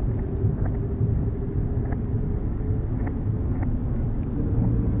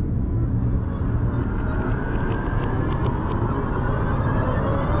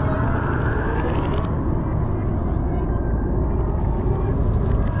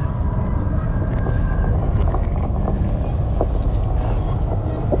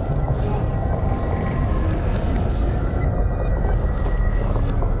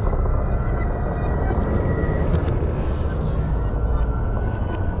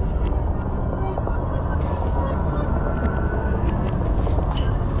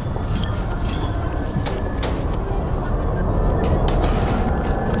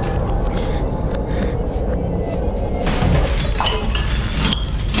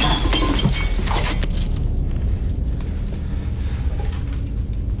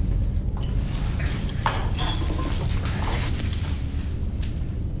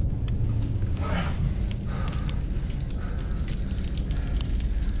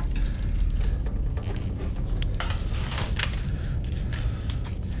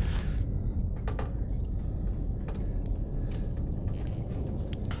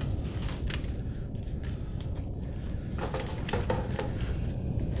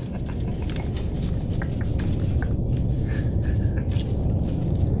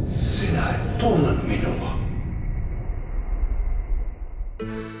 Tunne minua.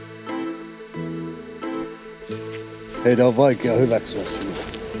 Heidän on vaikea hyväksyä sinua.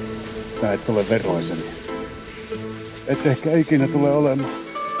 Sä et ole veroiseni. Et ehkä ikinä tule olemaan.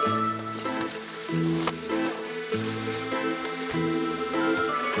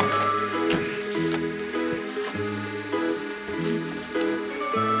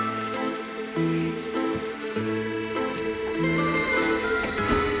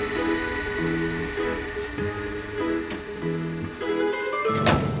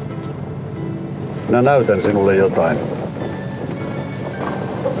 Minä näytän sinulle jotain.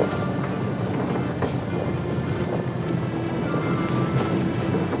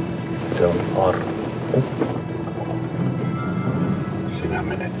 Se on arkku. Sinä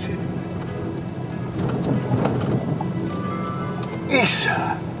menet sinne. Isä,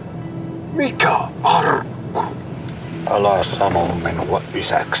 mikä arkku? Älä sano minua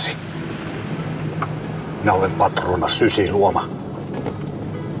isäksi. Minä olen patruuna Sysiluoma.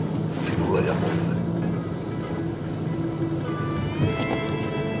 Sinulle ja mulle.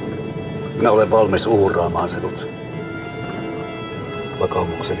 Minä olen valmis uhraamaan sinut.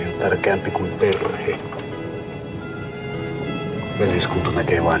 Vakaumukseni on tärkeämpi kuin perhe. Veliskunta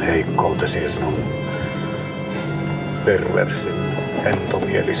näkee vain heikkoutesi ja sinun perversin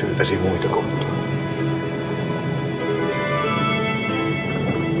hentomielisyytesi muita kohtaan.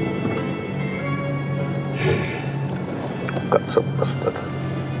 Katsopas tätä.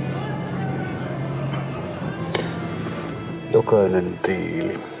 Jokainen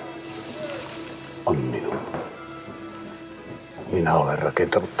tiili on minun. Minä olen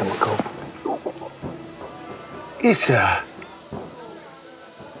rakentanut tämän kaupungin. Isä,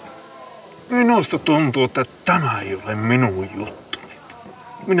 minusta tuntuu, että tämä ei ole minun juttuni.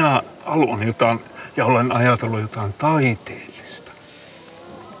 Minä haluan jotain ja olen ajatellut jotain taiteellista.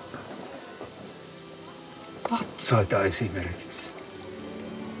 Patsaita esimerkiksi.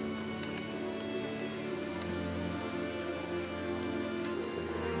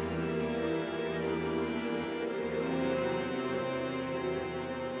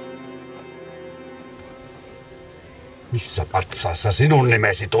 Missä patsaassa sinun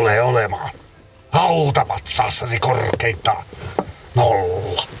nimesi tulee olemaan? Hautapatsassasi korkeintaan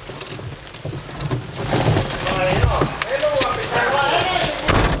 0.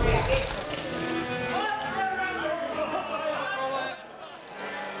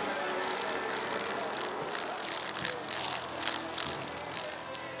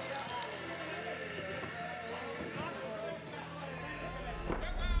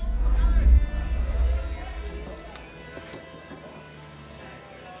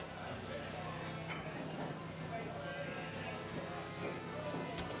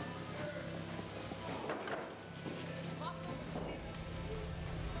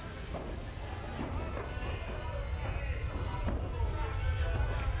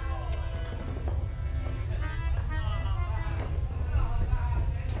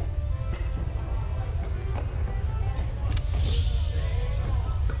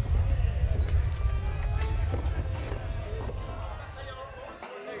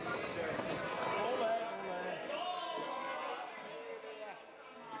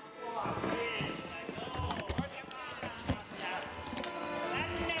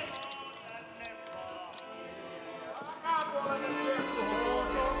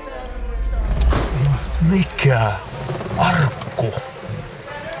 Mikä arkku?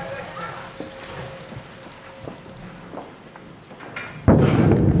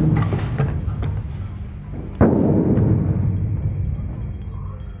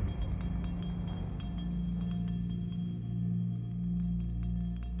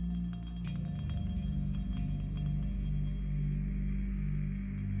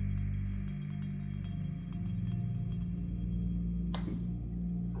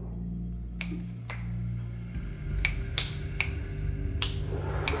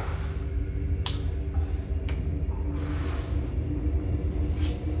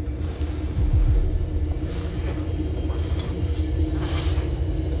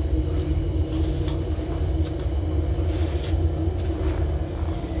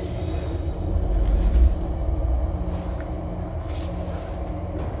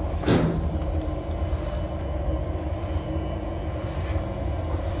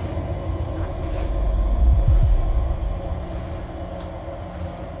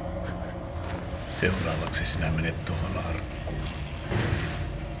 Seuraavaksi sinä menet tuohon arkkuun.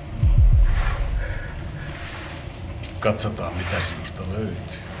 Katsotaan, mitä sinusta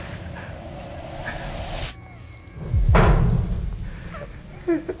löytyy.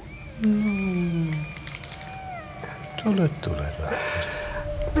 Tule rauhassa.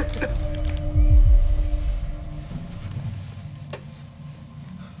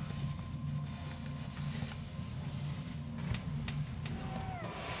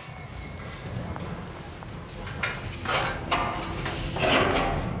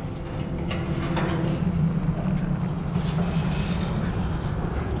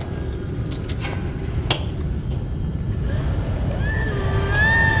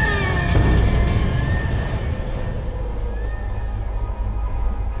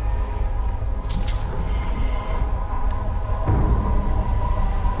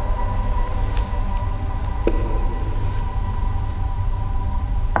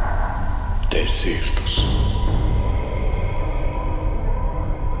 Tee siirtos.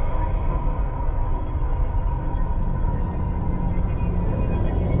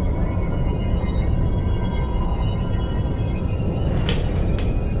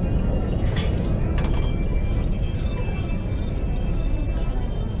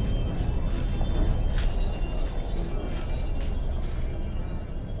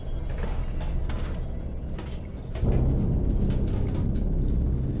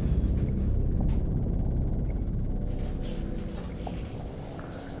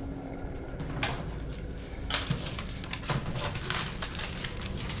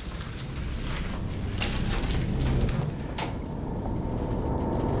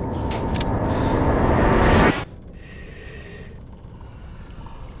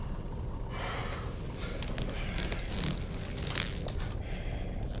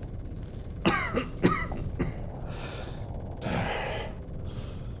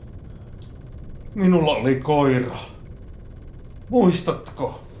 Minulla oli koira.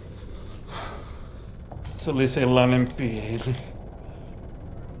 Muistatko? Se oli sellainen pieni.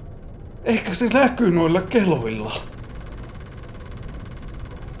 Ehkä se näkyy noilla keloilla.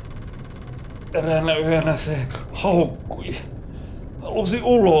 Eräänä yönä se haukkui. Halusi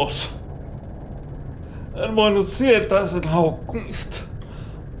ulos. En voinut sietää sen haukkumista.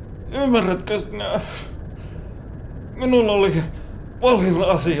 Ymmärrätkö sinä? Minulla oli paljon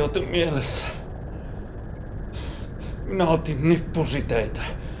asioita mielessä. Minä otin nippusiteitä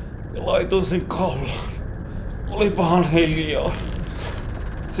ja laitoin sen kaulaan. Olipahan hiljaa.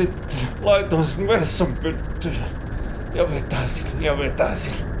 Sitten laitoin sen vessanpyttyyn ja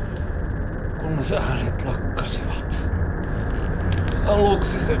vetäisin, kunnes äänet lakkasivat.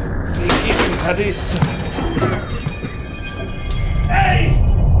 Aluksi se liikin hädissä. Ei!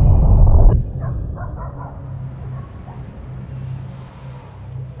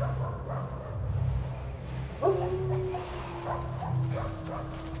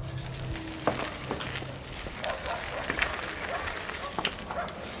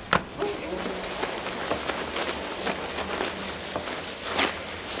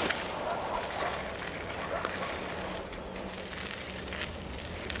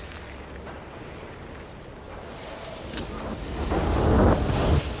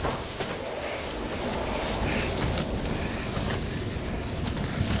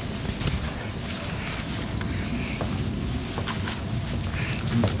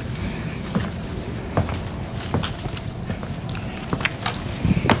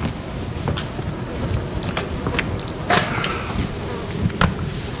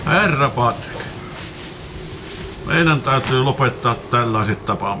 Herra Patric, meidän täytyy lopettaa tällaiset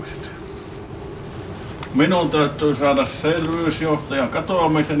tapaamiset. Minun täytyy saada selvyys johtajan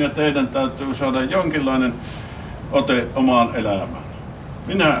katoamisen ja teidän täytyy saada jonkinlainen ote omaan elämään.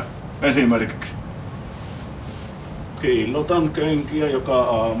 Minä esimerkiksi kiillotan kenkiä joka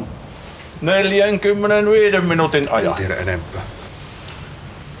aamu 45 minuutin ajan. En tiedä enempää.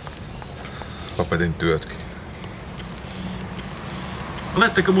 Lopetin työtkin.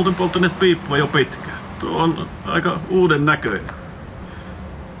 Oletteko muuten polttaneet piippua jo pitkään? Tuo on aika uuden näköinen.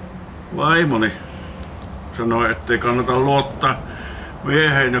 Vaimoni sanoi, ettei kannata luottaa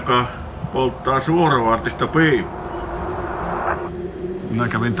mieheen, joka polttaa suoravartista piippua. Minä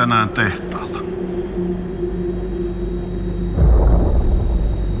kävin tänään tehtaalla.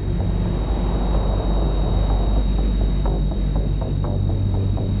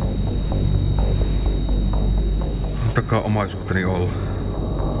 Antakaa omaisuuteni olla.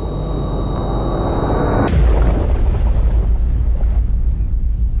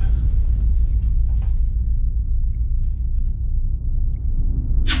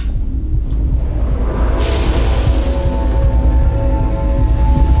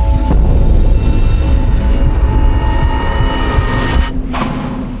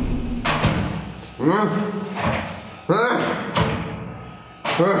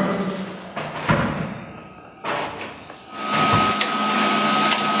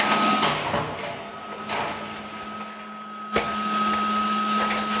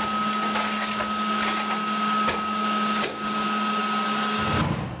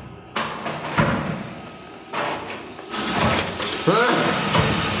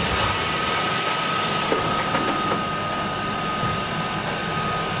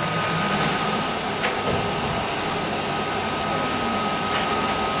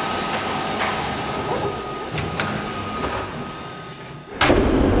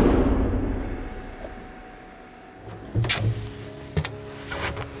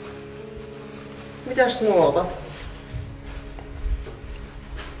 Mitäs nuo ovat?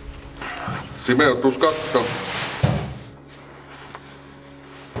 Simeutuskatto.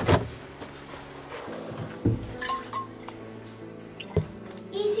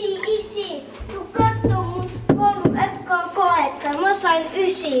 Isi, tuu kattoo mun 3 ekkaa koetta. Mä sain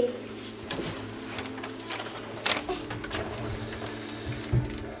 9.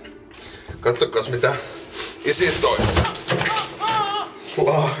 Katsokas mitä isi toi.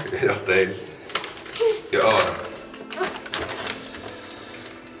 Lahja tein. Ja Aara.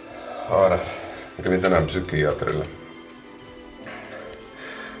 Aara, mä kävin tänään psykiatrilla.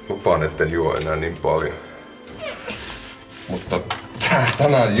 Lupaan, etten juo enää niin paljon. Mutta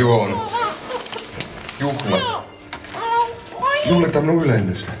tänään juon. Juhlat. Juhlitaan minun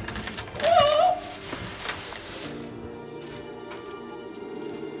ylennystä.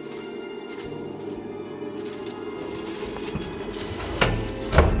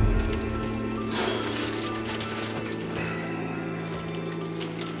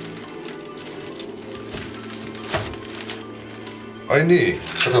 Ai niin,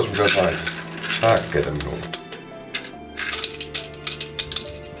 katos mitä sain. Lääkkeitä minulle.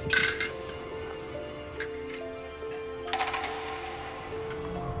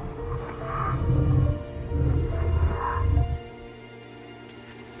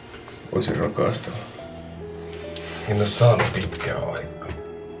 Voisin rakastella. En ole saanut pitkään aikaa.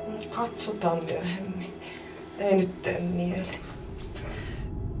 Katsotaan myöhemmin. Ei nyt tee mieli.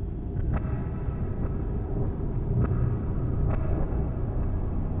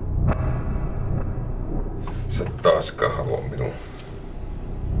 Sä taaskaan halua minua.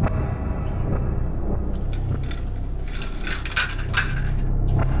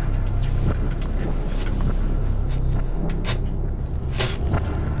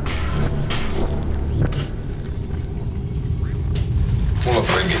 Mulla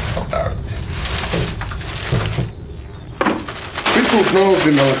tuli mitta täytti. Pituut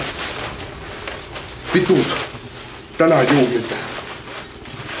nautinnolle. Pituut. Tänään juhlitaan.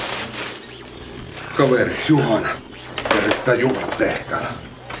 Kaveri Juhana järjestää juhlat tehtaalla.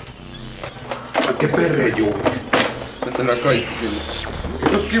 Oikein perhejuhlat. Ja tänään kaikki sinne.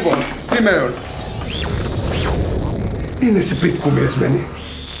 No kiva, Simeon. Minne se pikkumies meni?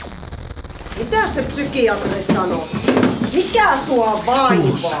 Mitä se psykiatri sanoo? Mikä sua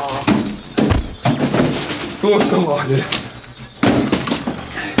vaivaa? Tuossa Lahden.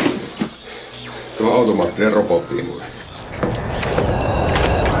 Tuo automaattinen robotti mulle.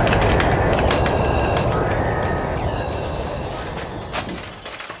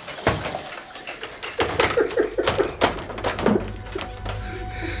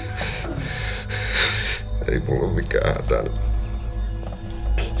 Ei mulla ole mikään hätä.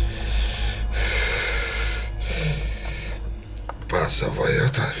 Päässä on vaan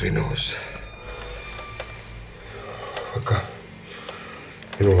jotain vinossa.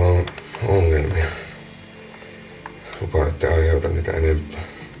 Minulla on ongelmia. Lupaan, että aiheuta niitä enempää.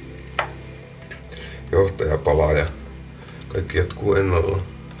 Johtaja palaa ja kaikki jatkuu ennallaan.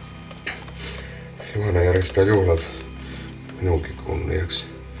 Juhana järjestää juhlat minunkin kunniaksi.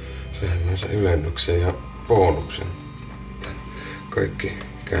 Saamansa ylennyksen ja bonuksen. Kaikki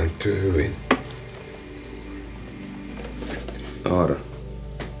kääntyy hyvin. Aara,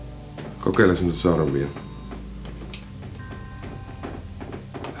 kokeile nyt sarvia.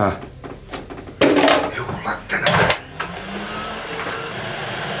 Häh? Juhlat tänään.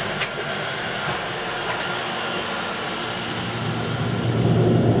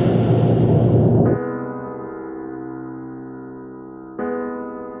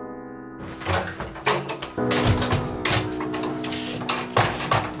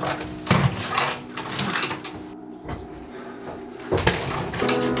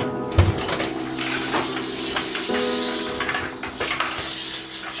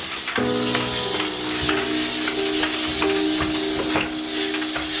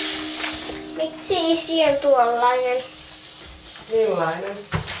 Isi on tuollainen. Millainen?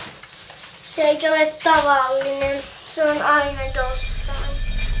 Se ei ole tavallinen. Se on aina jossain.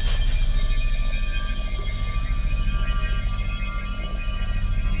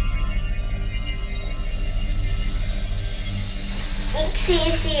 Miksi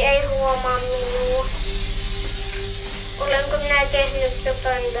isi ei huomaa minua? Olenko minä tehnyt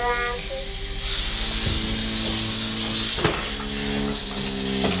jotain väärin?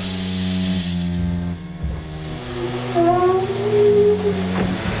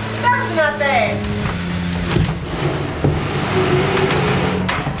 Mitä sinä teet?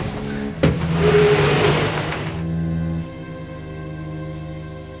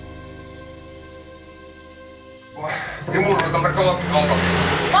 Ei mulla ole tältä kalkkalta.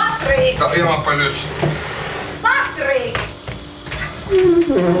 Patric! Tää on ihan pölys. Patric!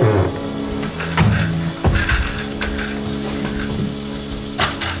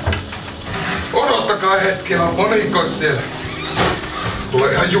 Odottakaa hetki, älä panikoi siellä.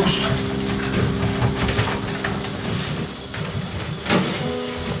 Tulee ihan just.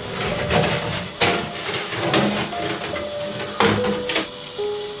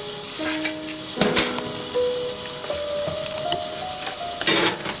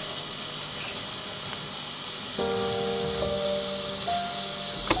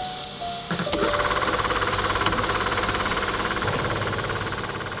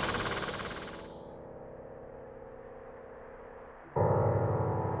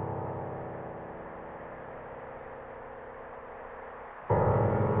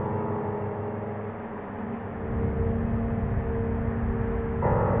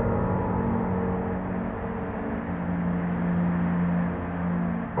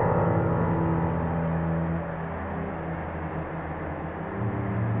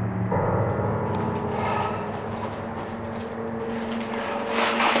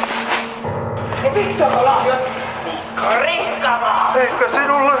 Vittu onko lahjat? Rikkaavaa! Eikö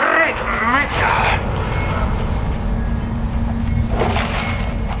sinulle riitä mitään?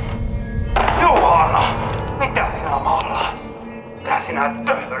 Juhana! Mitä sinä maalla? Mitä sinä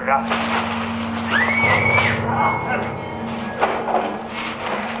töhrät?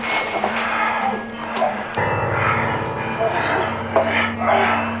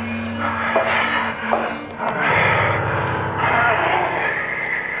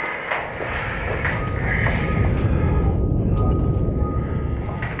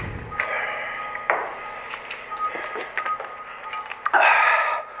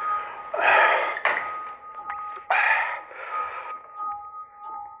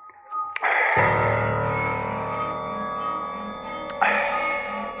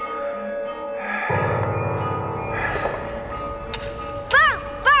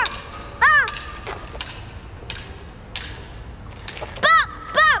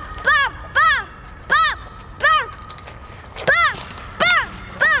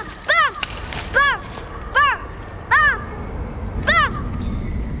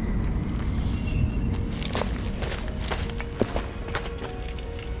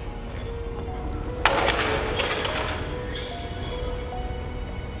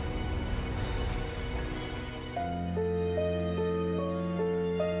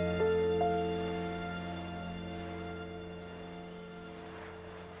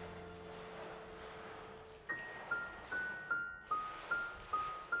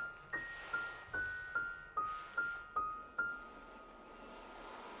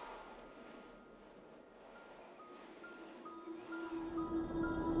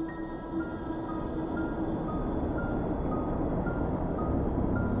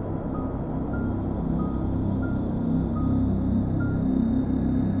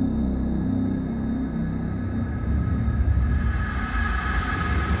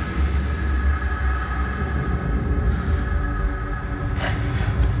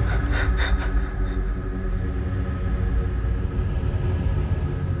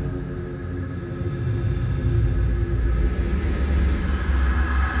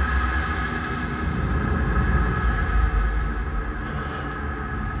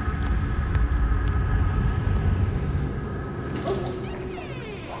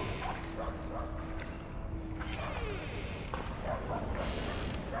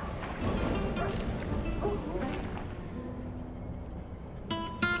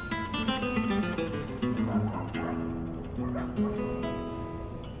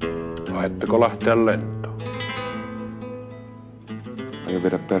 Ajatteko lähteä lentoon? Aion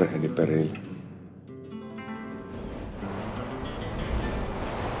viedä perheeni perille.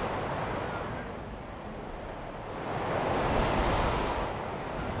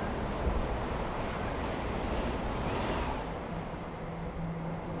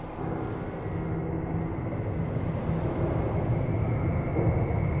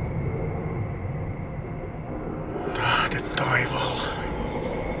 Tähdet taivaalla.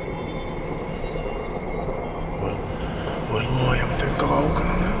 Voi luoja, miten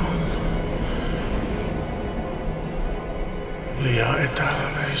kaukana ne on. Liian etäällä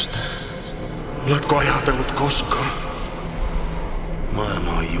meistä. Oletko ajatellut koskaan?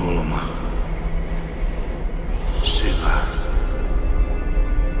 Maailma on julma. Syvä.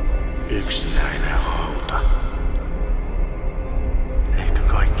 Yksinäinen hauta. Ehkä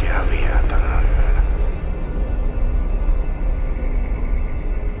kaikki häviää tänä yönä.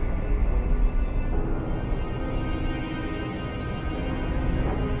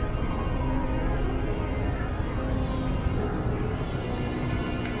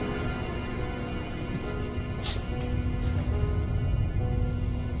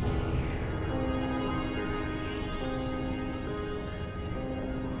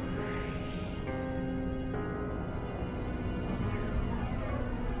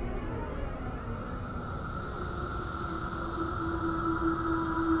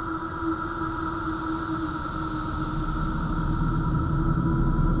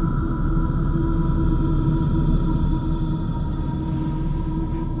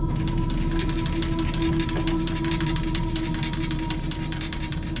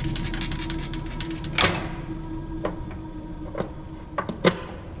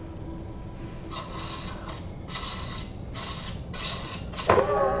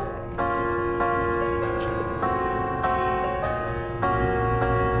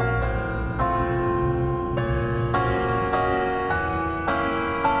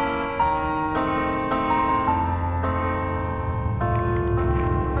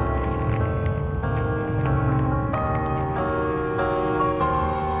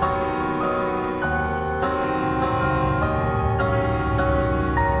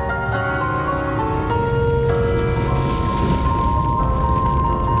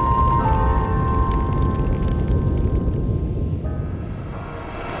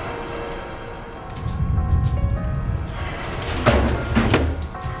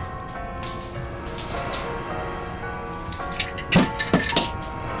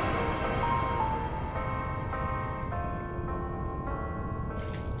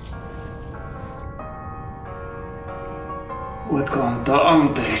 Voitko antaa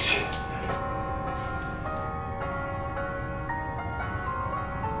anteeksi?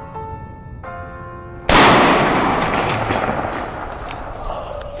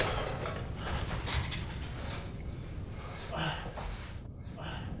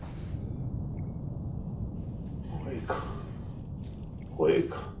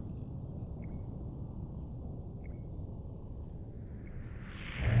 Poika.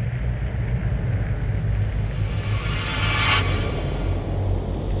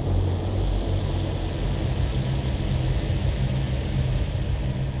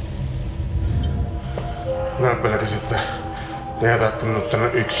 Mä pelkäsin, että te jätätte minut tänne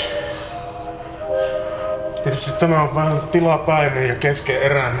yksin. Tietysti tämä on vähän tilapäinen ja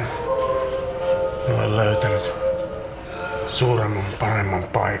keskeneräinen. Mä olen löytänyt suuremman, paremman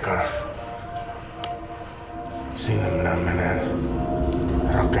paikan. Sinne minä menen.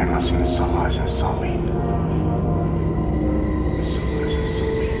 Rakennan sinne salaisen salin. Salaisen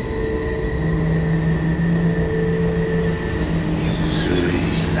salin.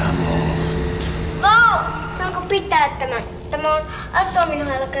 Vau! Saanko pitää tämän? Tämä on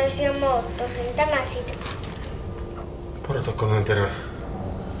atominhalkaisia moottorin. Tämä siitä. Portoko en tiedä.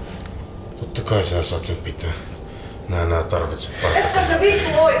 Totta kai sä saat sen pitää. Nää tarvitse partaa. Etkö sä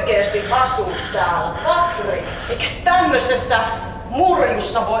vittu oikeesti asu täällä, Patric? Eikä tämmösessä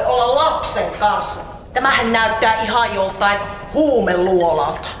murjussa voi olla lapsen kanssa. Tämähän näyttää ihan joltain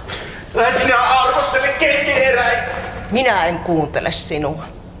huumeluolalta. Ai sinä arvostele keskeneräistä! Minä en kuuntele sinua.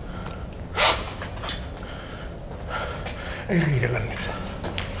 Ei riidellä nyt.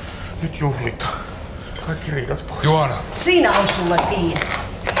 Nyt juhlitaan. Kaikki riidat pois. Juana! Siinä on sulle viina.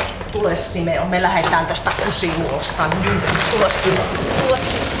 Tule Simeon, me lähdetään tästä kusiluosta nyt. Tule.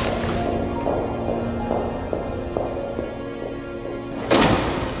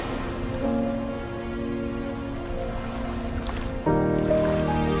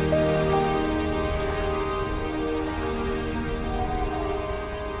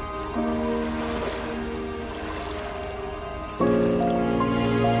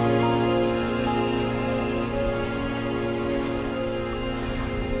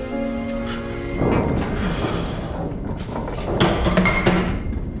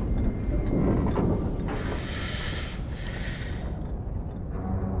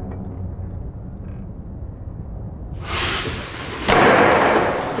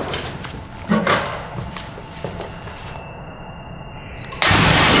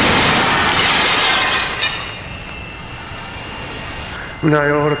 Minä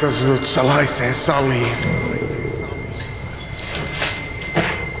johdan sinut salaiseen saliin.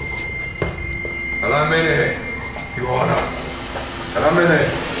 Älä mene, Johanna. Älä mene.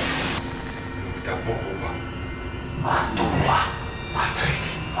 Mitä puhua? Vaan tulla, Patric,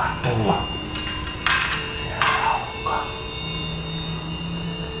 vaan tulla. Siellä raukka.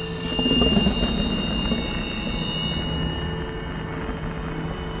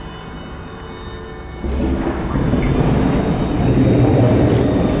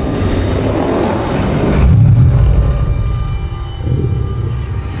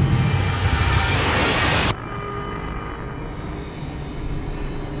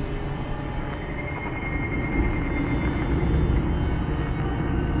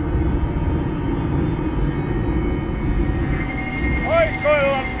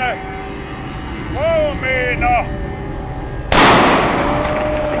 Paikoillanne! Valmiina!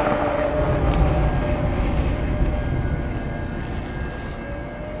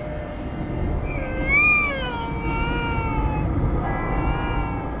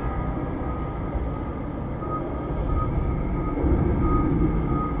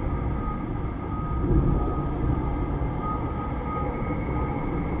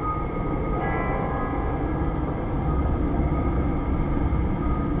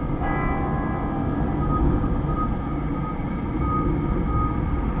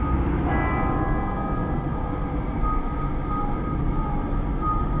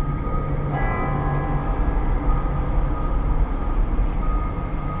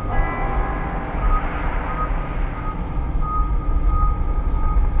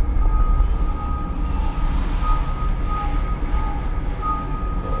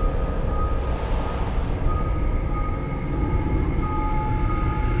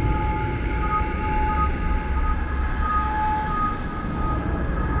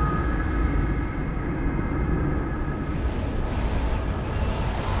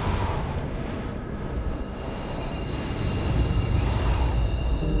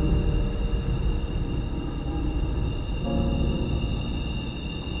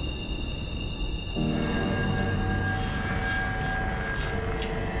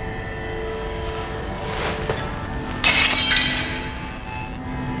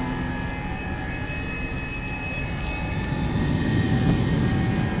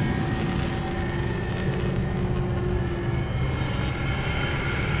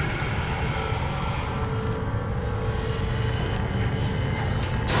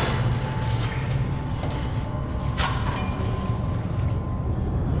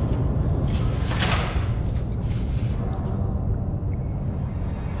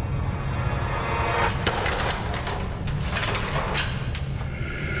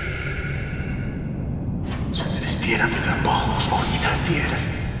 Tiedä mitä pahuus on, minä tiedän.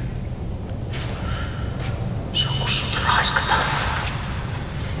 Se on kun sut raiskataan.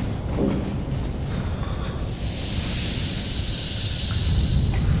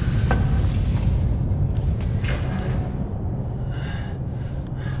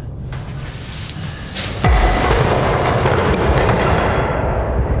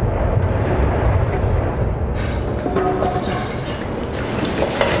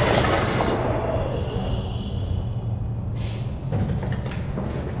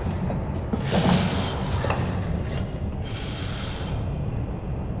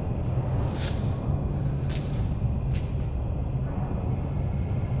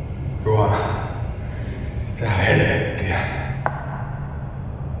 Juona, mitä helvettiä?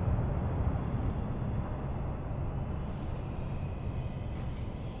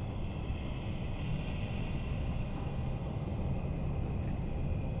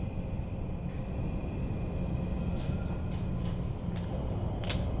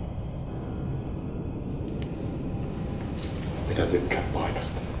 Mitä tykkään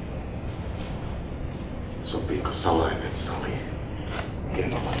paikasta? Sopiiko salainen sali?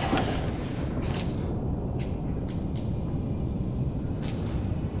 Hienolainen.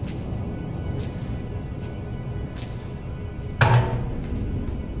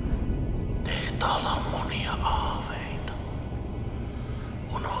 Tehtaalla on monia aaveita.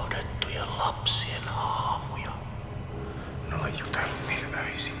 Unohdettuja lapsien aamuja. En ole jutellut niin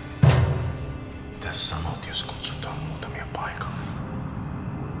öisin. Mitäs sanot, jos kutsutaan muutamia paikalle?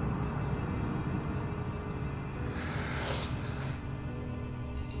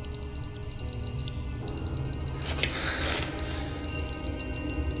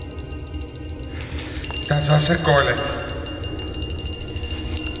 Mitä sä sekoilet?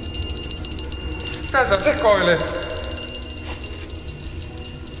 Mitä sä sekoilet?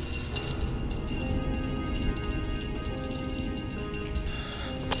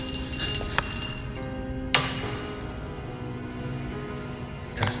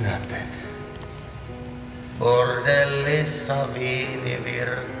 sinä teet? Bordellissa viini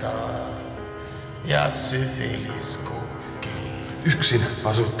virtaa ja syfilis kukkii. Yksin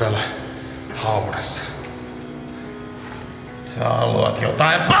asut täällä haudassa. Sä haluat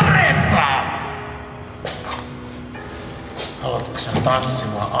jotain parempaa! Haluatko sä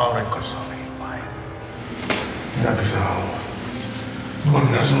tanssimaan aurinkosoliin vai? Mitäkö sä haluat? Mulla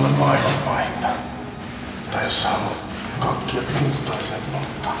minä sulle vaihtopaikka. Tai jos sä haluat kakkia muuta tai sen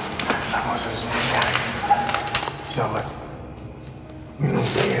monta, mä voin sen sulle järjestää. Sä olet minun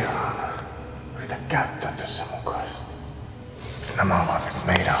vieraana. Yritä käyttäytyä sen mukaisesti. Nämä ovat nyt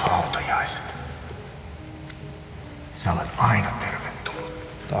meidän hautajaiset. Sä olet aina tervetullut.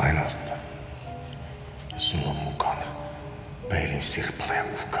 Ainoastaan, jos sulla on mukana peilin sirpale ja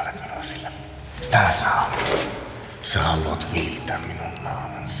uhkailet minua sillä. Sitähän sä haluat. Sä haluat viiltää minun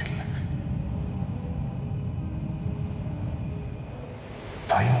naaman sillä.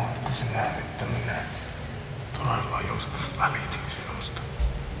 Tajuatko sinä, että minä todella joskus välitin sinusta?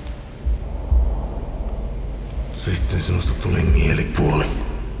 Sitten sinusta tuli mielipuoli,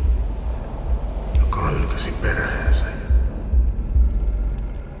 joka hylkäsi perheensä.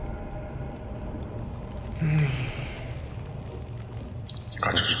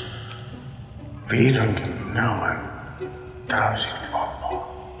 Katsos, vihdoinkin minä olen täysin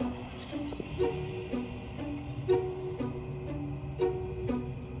vapaa.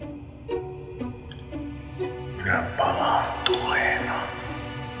 Minä palaan tulena.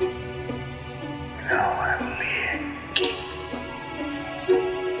 Minä olen liekki.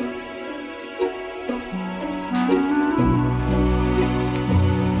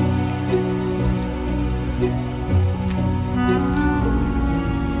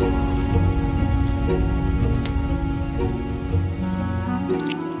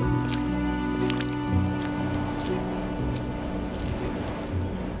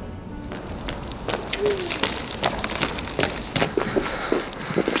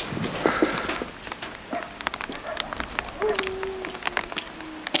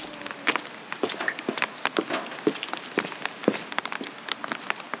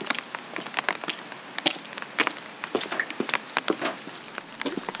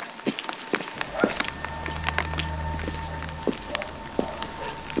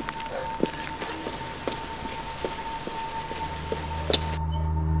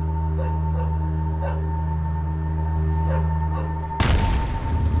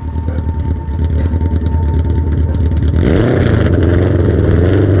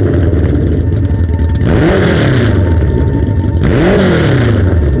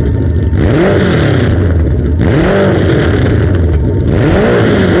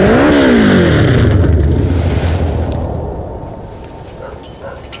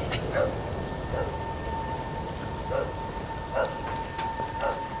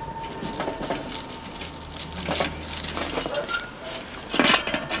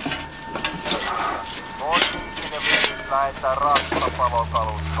 Lähettää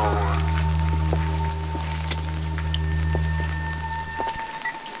rattapalokalustoon.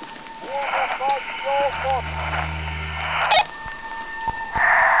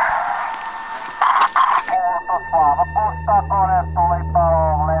 Vahva kustakone tuli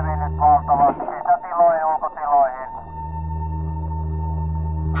paloon levinnyt valtavasti sisätiloihin ulkotiloihin.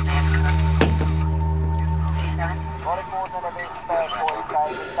 Oli 645 poika,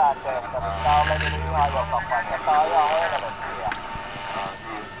 ei mitään tehtävää. Tää on levinnyt ihan joka paikka. Tää on ihan helvettiä.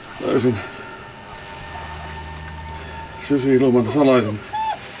 Löysin Sysi-Ilman salaisen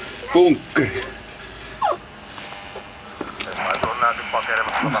bunkkerin.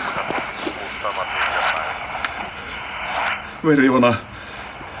 Verivana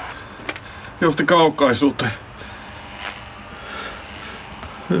johti kaukaisuuteen.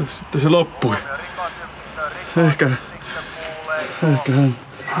 Sitten se loppui. Ehkä hän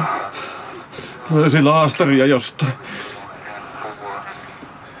löysi laastaria jostain.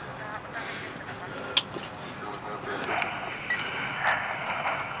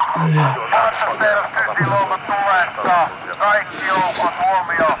 Sysi-Ilman tulesta. Kaikki joukot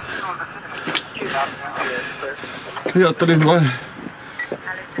huomioon. Ajattelin vain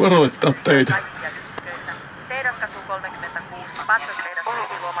varoittaa teitä. Tehdas kasvuu 36. Patsastehdas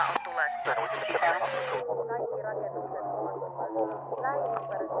Sysi-Ilma on tulessa. Kaikki rakennukset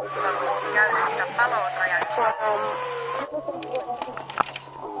lähiympäristössä käynnissä paloon rajallista.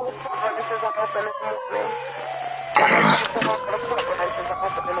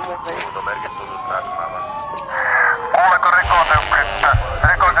 Kuuleeko rikosyksikkö?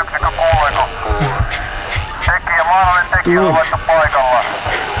 Rikosyksikkö kuuleeko? Tekijä, mahdollinen tekijä on vaikka paikalla.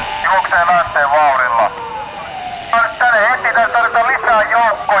 Juoksee länteen vauhdilla. Tänne heti tarvitaan lisää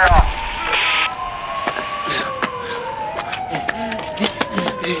joukkoja.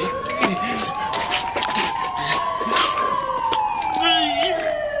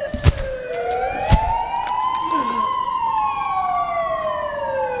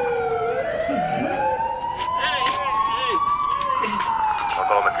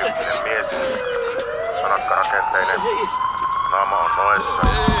 Sanakka rakenteinen. Naama on noessa.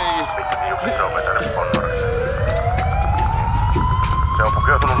 Pitkin hiukset se on vetänyt ponnorille. Se on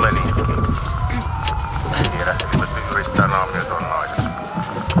pukeutunut leninkiin. Tiedä, ilmeisesti yrittää naamia tuon naisessa.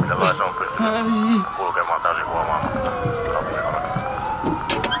 Millä lailla se on pystynyt kulkemaan täysin huomaamatta.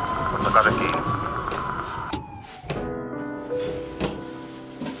 Ottakaa se kiinni.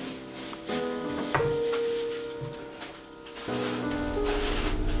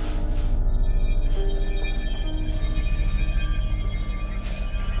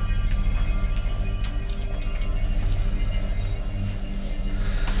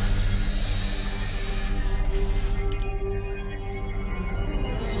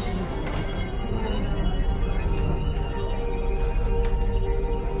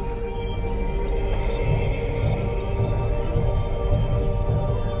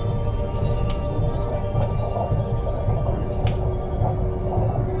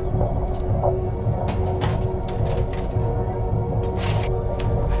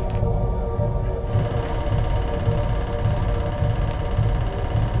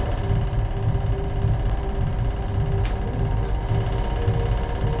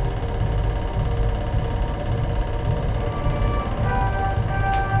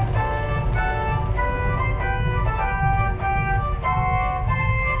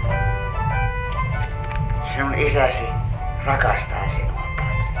 Sinun isäsi rakastaa sinua,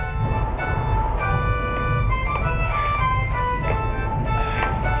 Patric.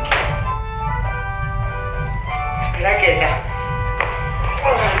 Sitä näketä.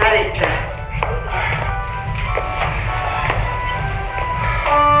 Välittää.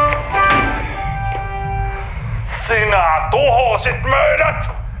 Sinä tuhosit meidät!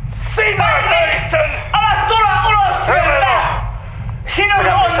 Sinä teit sen! Ala tulla ulos! Helena! Sinun on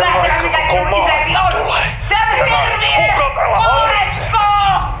nähtävä, mitä sinun isäsi on! Kuka täällä hallitsee?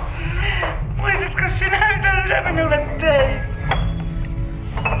 Muistatko sinä, mitä sinä minulle teit?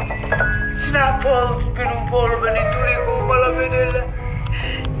 Sinä poltit minun polveni tulikuumalla vedellä.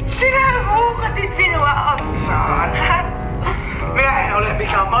 Sinä huukatit minua otsaan. Minä en ole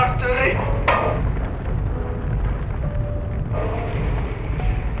mikään marttyyri.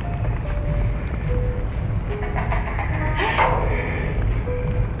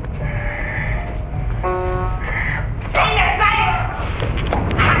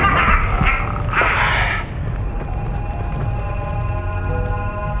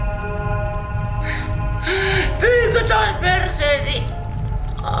 Pyynkö taas perseesi?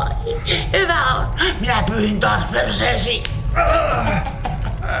 Ai, hyvä on. Minä pyyhin taas perseesi.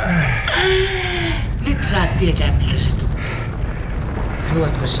 Nyt saat tietää, miltä se tuntuu.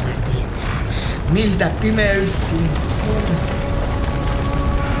 Haluatko sinä tietää, miltä pimeys tuntuu?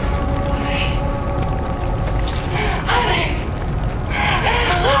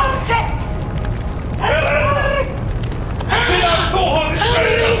 Lapset! Sinä tuhosit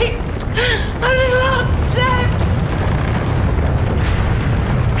meidät! Lapset!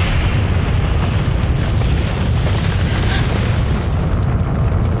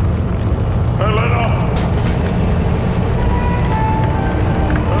 Helena!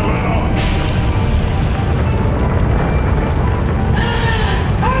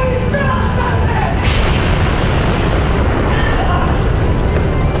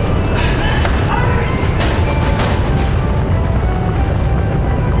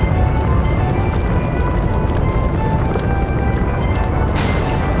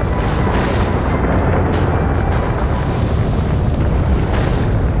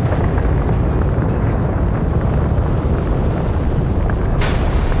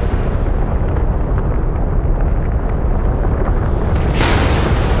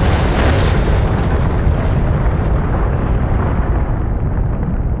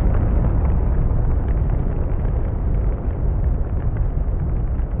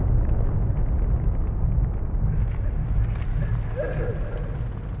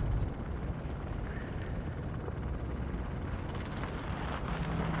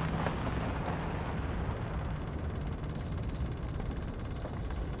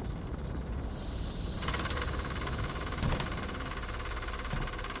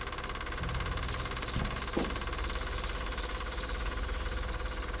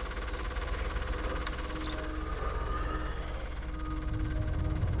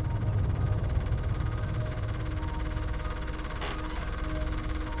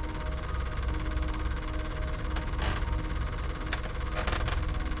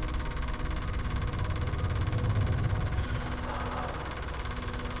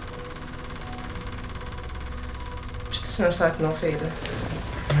 Mistä sinä sait nuo fiilet?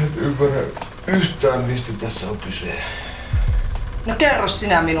 En ymmärrä yhtään, mistä tässä on kyse. No kerro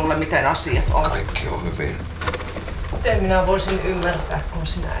sinä minulle, miten asiat on. Kaikki on hyvin. Miten minä voisin ymmärtää, kun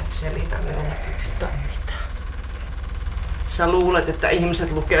sinä et selitä minulle yhtään mitään? Sä luulet, että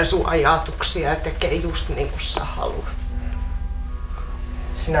ihmiset lukee sun ajatuksia ja tekee just niin kuin sä haluat.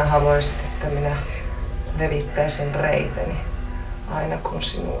 Sinä haluaisit, että minä levittäisin reiteni aina kun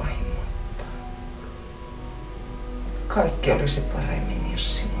sinua himottaa. Kaikki olisi paremmin,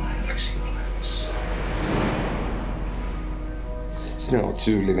 jos sinua ei olisi olemassa. Sinä olet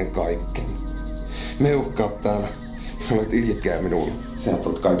syyllinen kaikkeen. Meuhkaat täällä. Olet ilkeä minulle. Sinä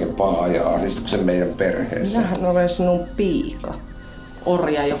tuot kaiken pahan ja ahdistuksen meidän perheeseen. Minähän olen sinun piika.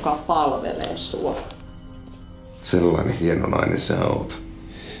 Orja, joka palvelee sua. Sellainen hieno nainen sä oot.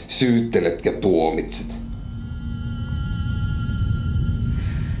 Syyttelet ja tuomitset.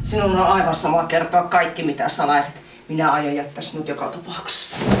 Sinun on aivan sama kertoa kaikki mitä salailet. Minä aion jättää sinut joka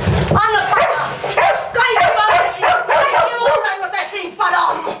tapauksessa. Anna palaa! Kaikki valesi! Kaikki mulle, joten siinä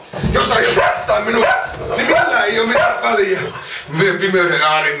padon! Jos aiot jättää minua, niin millään ei ole mitään väliä. Vie pimeyden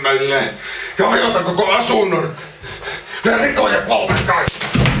äärimmäilleen ja hajota koko asunnon. Minä rikon ja poltan kaikki.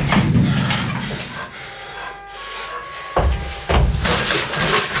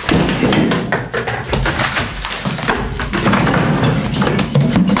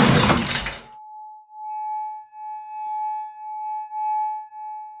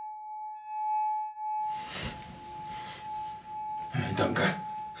 Heitänkö?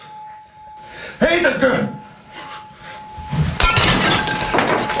 Heitänkö?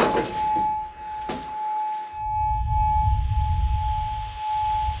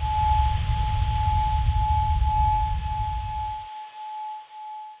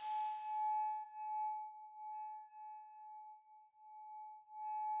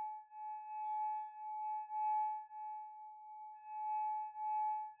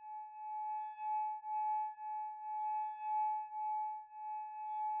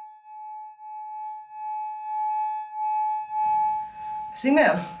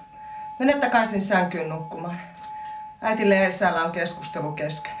 Simeon, mene takaisin sänkyyn nukkumaan. Äitille ja isällä on keskustelu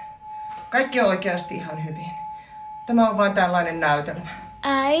kesken. Kaikki on oikeasti ihan hyvin. Tämä on vain tällainen näytelmä.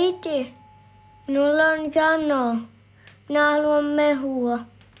 Äiti, minulla on jano. Minä haluan mehua.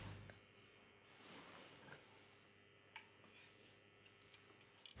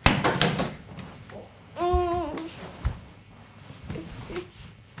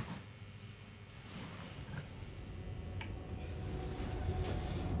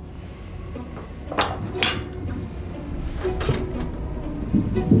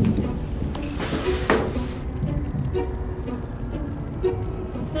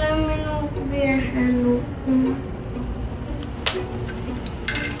 Kyllä minut vie hän nukkumaan.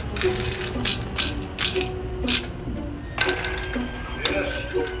 Myös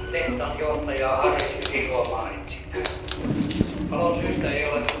tehtaanjohtaja Patricin mainitsin. Palon syystä ei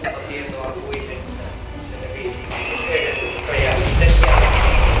ole muuta tietoa kuin, että se levisi räjähdyksen jälkeen.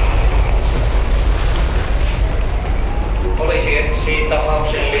 Poliisi etsii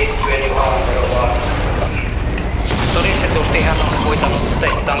tapaukseen liittyen Juhan. Todistetusti hän on kuitannut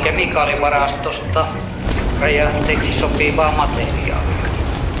tehtaan kemikaalivarastosta räjähteeksi sopivaa materiaalia.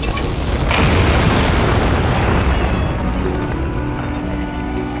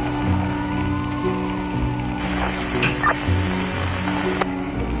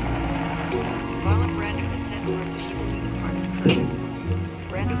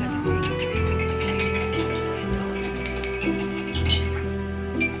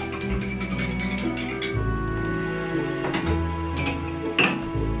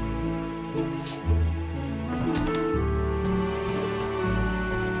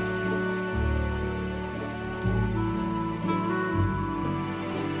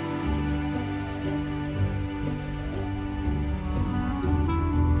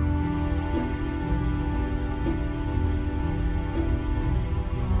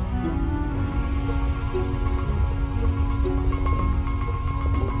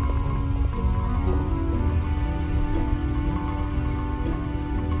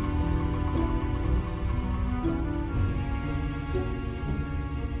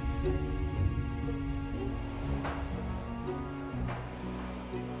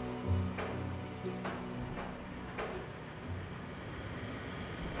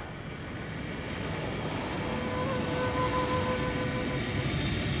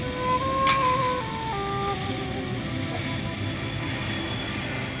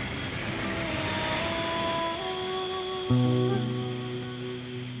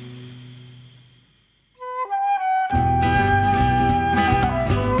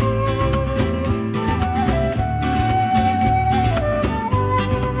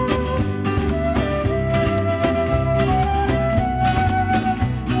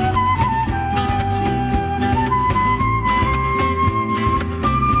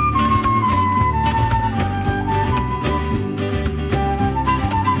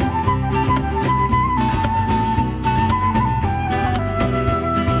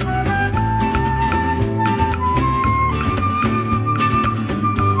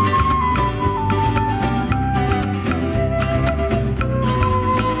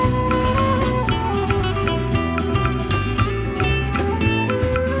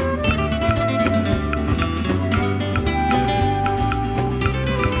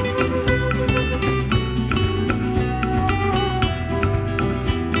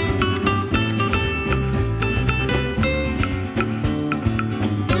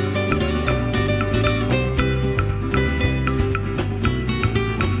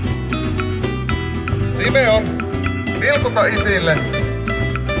 isille.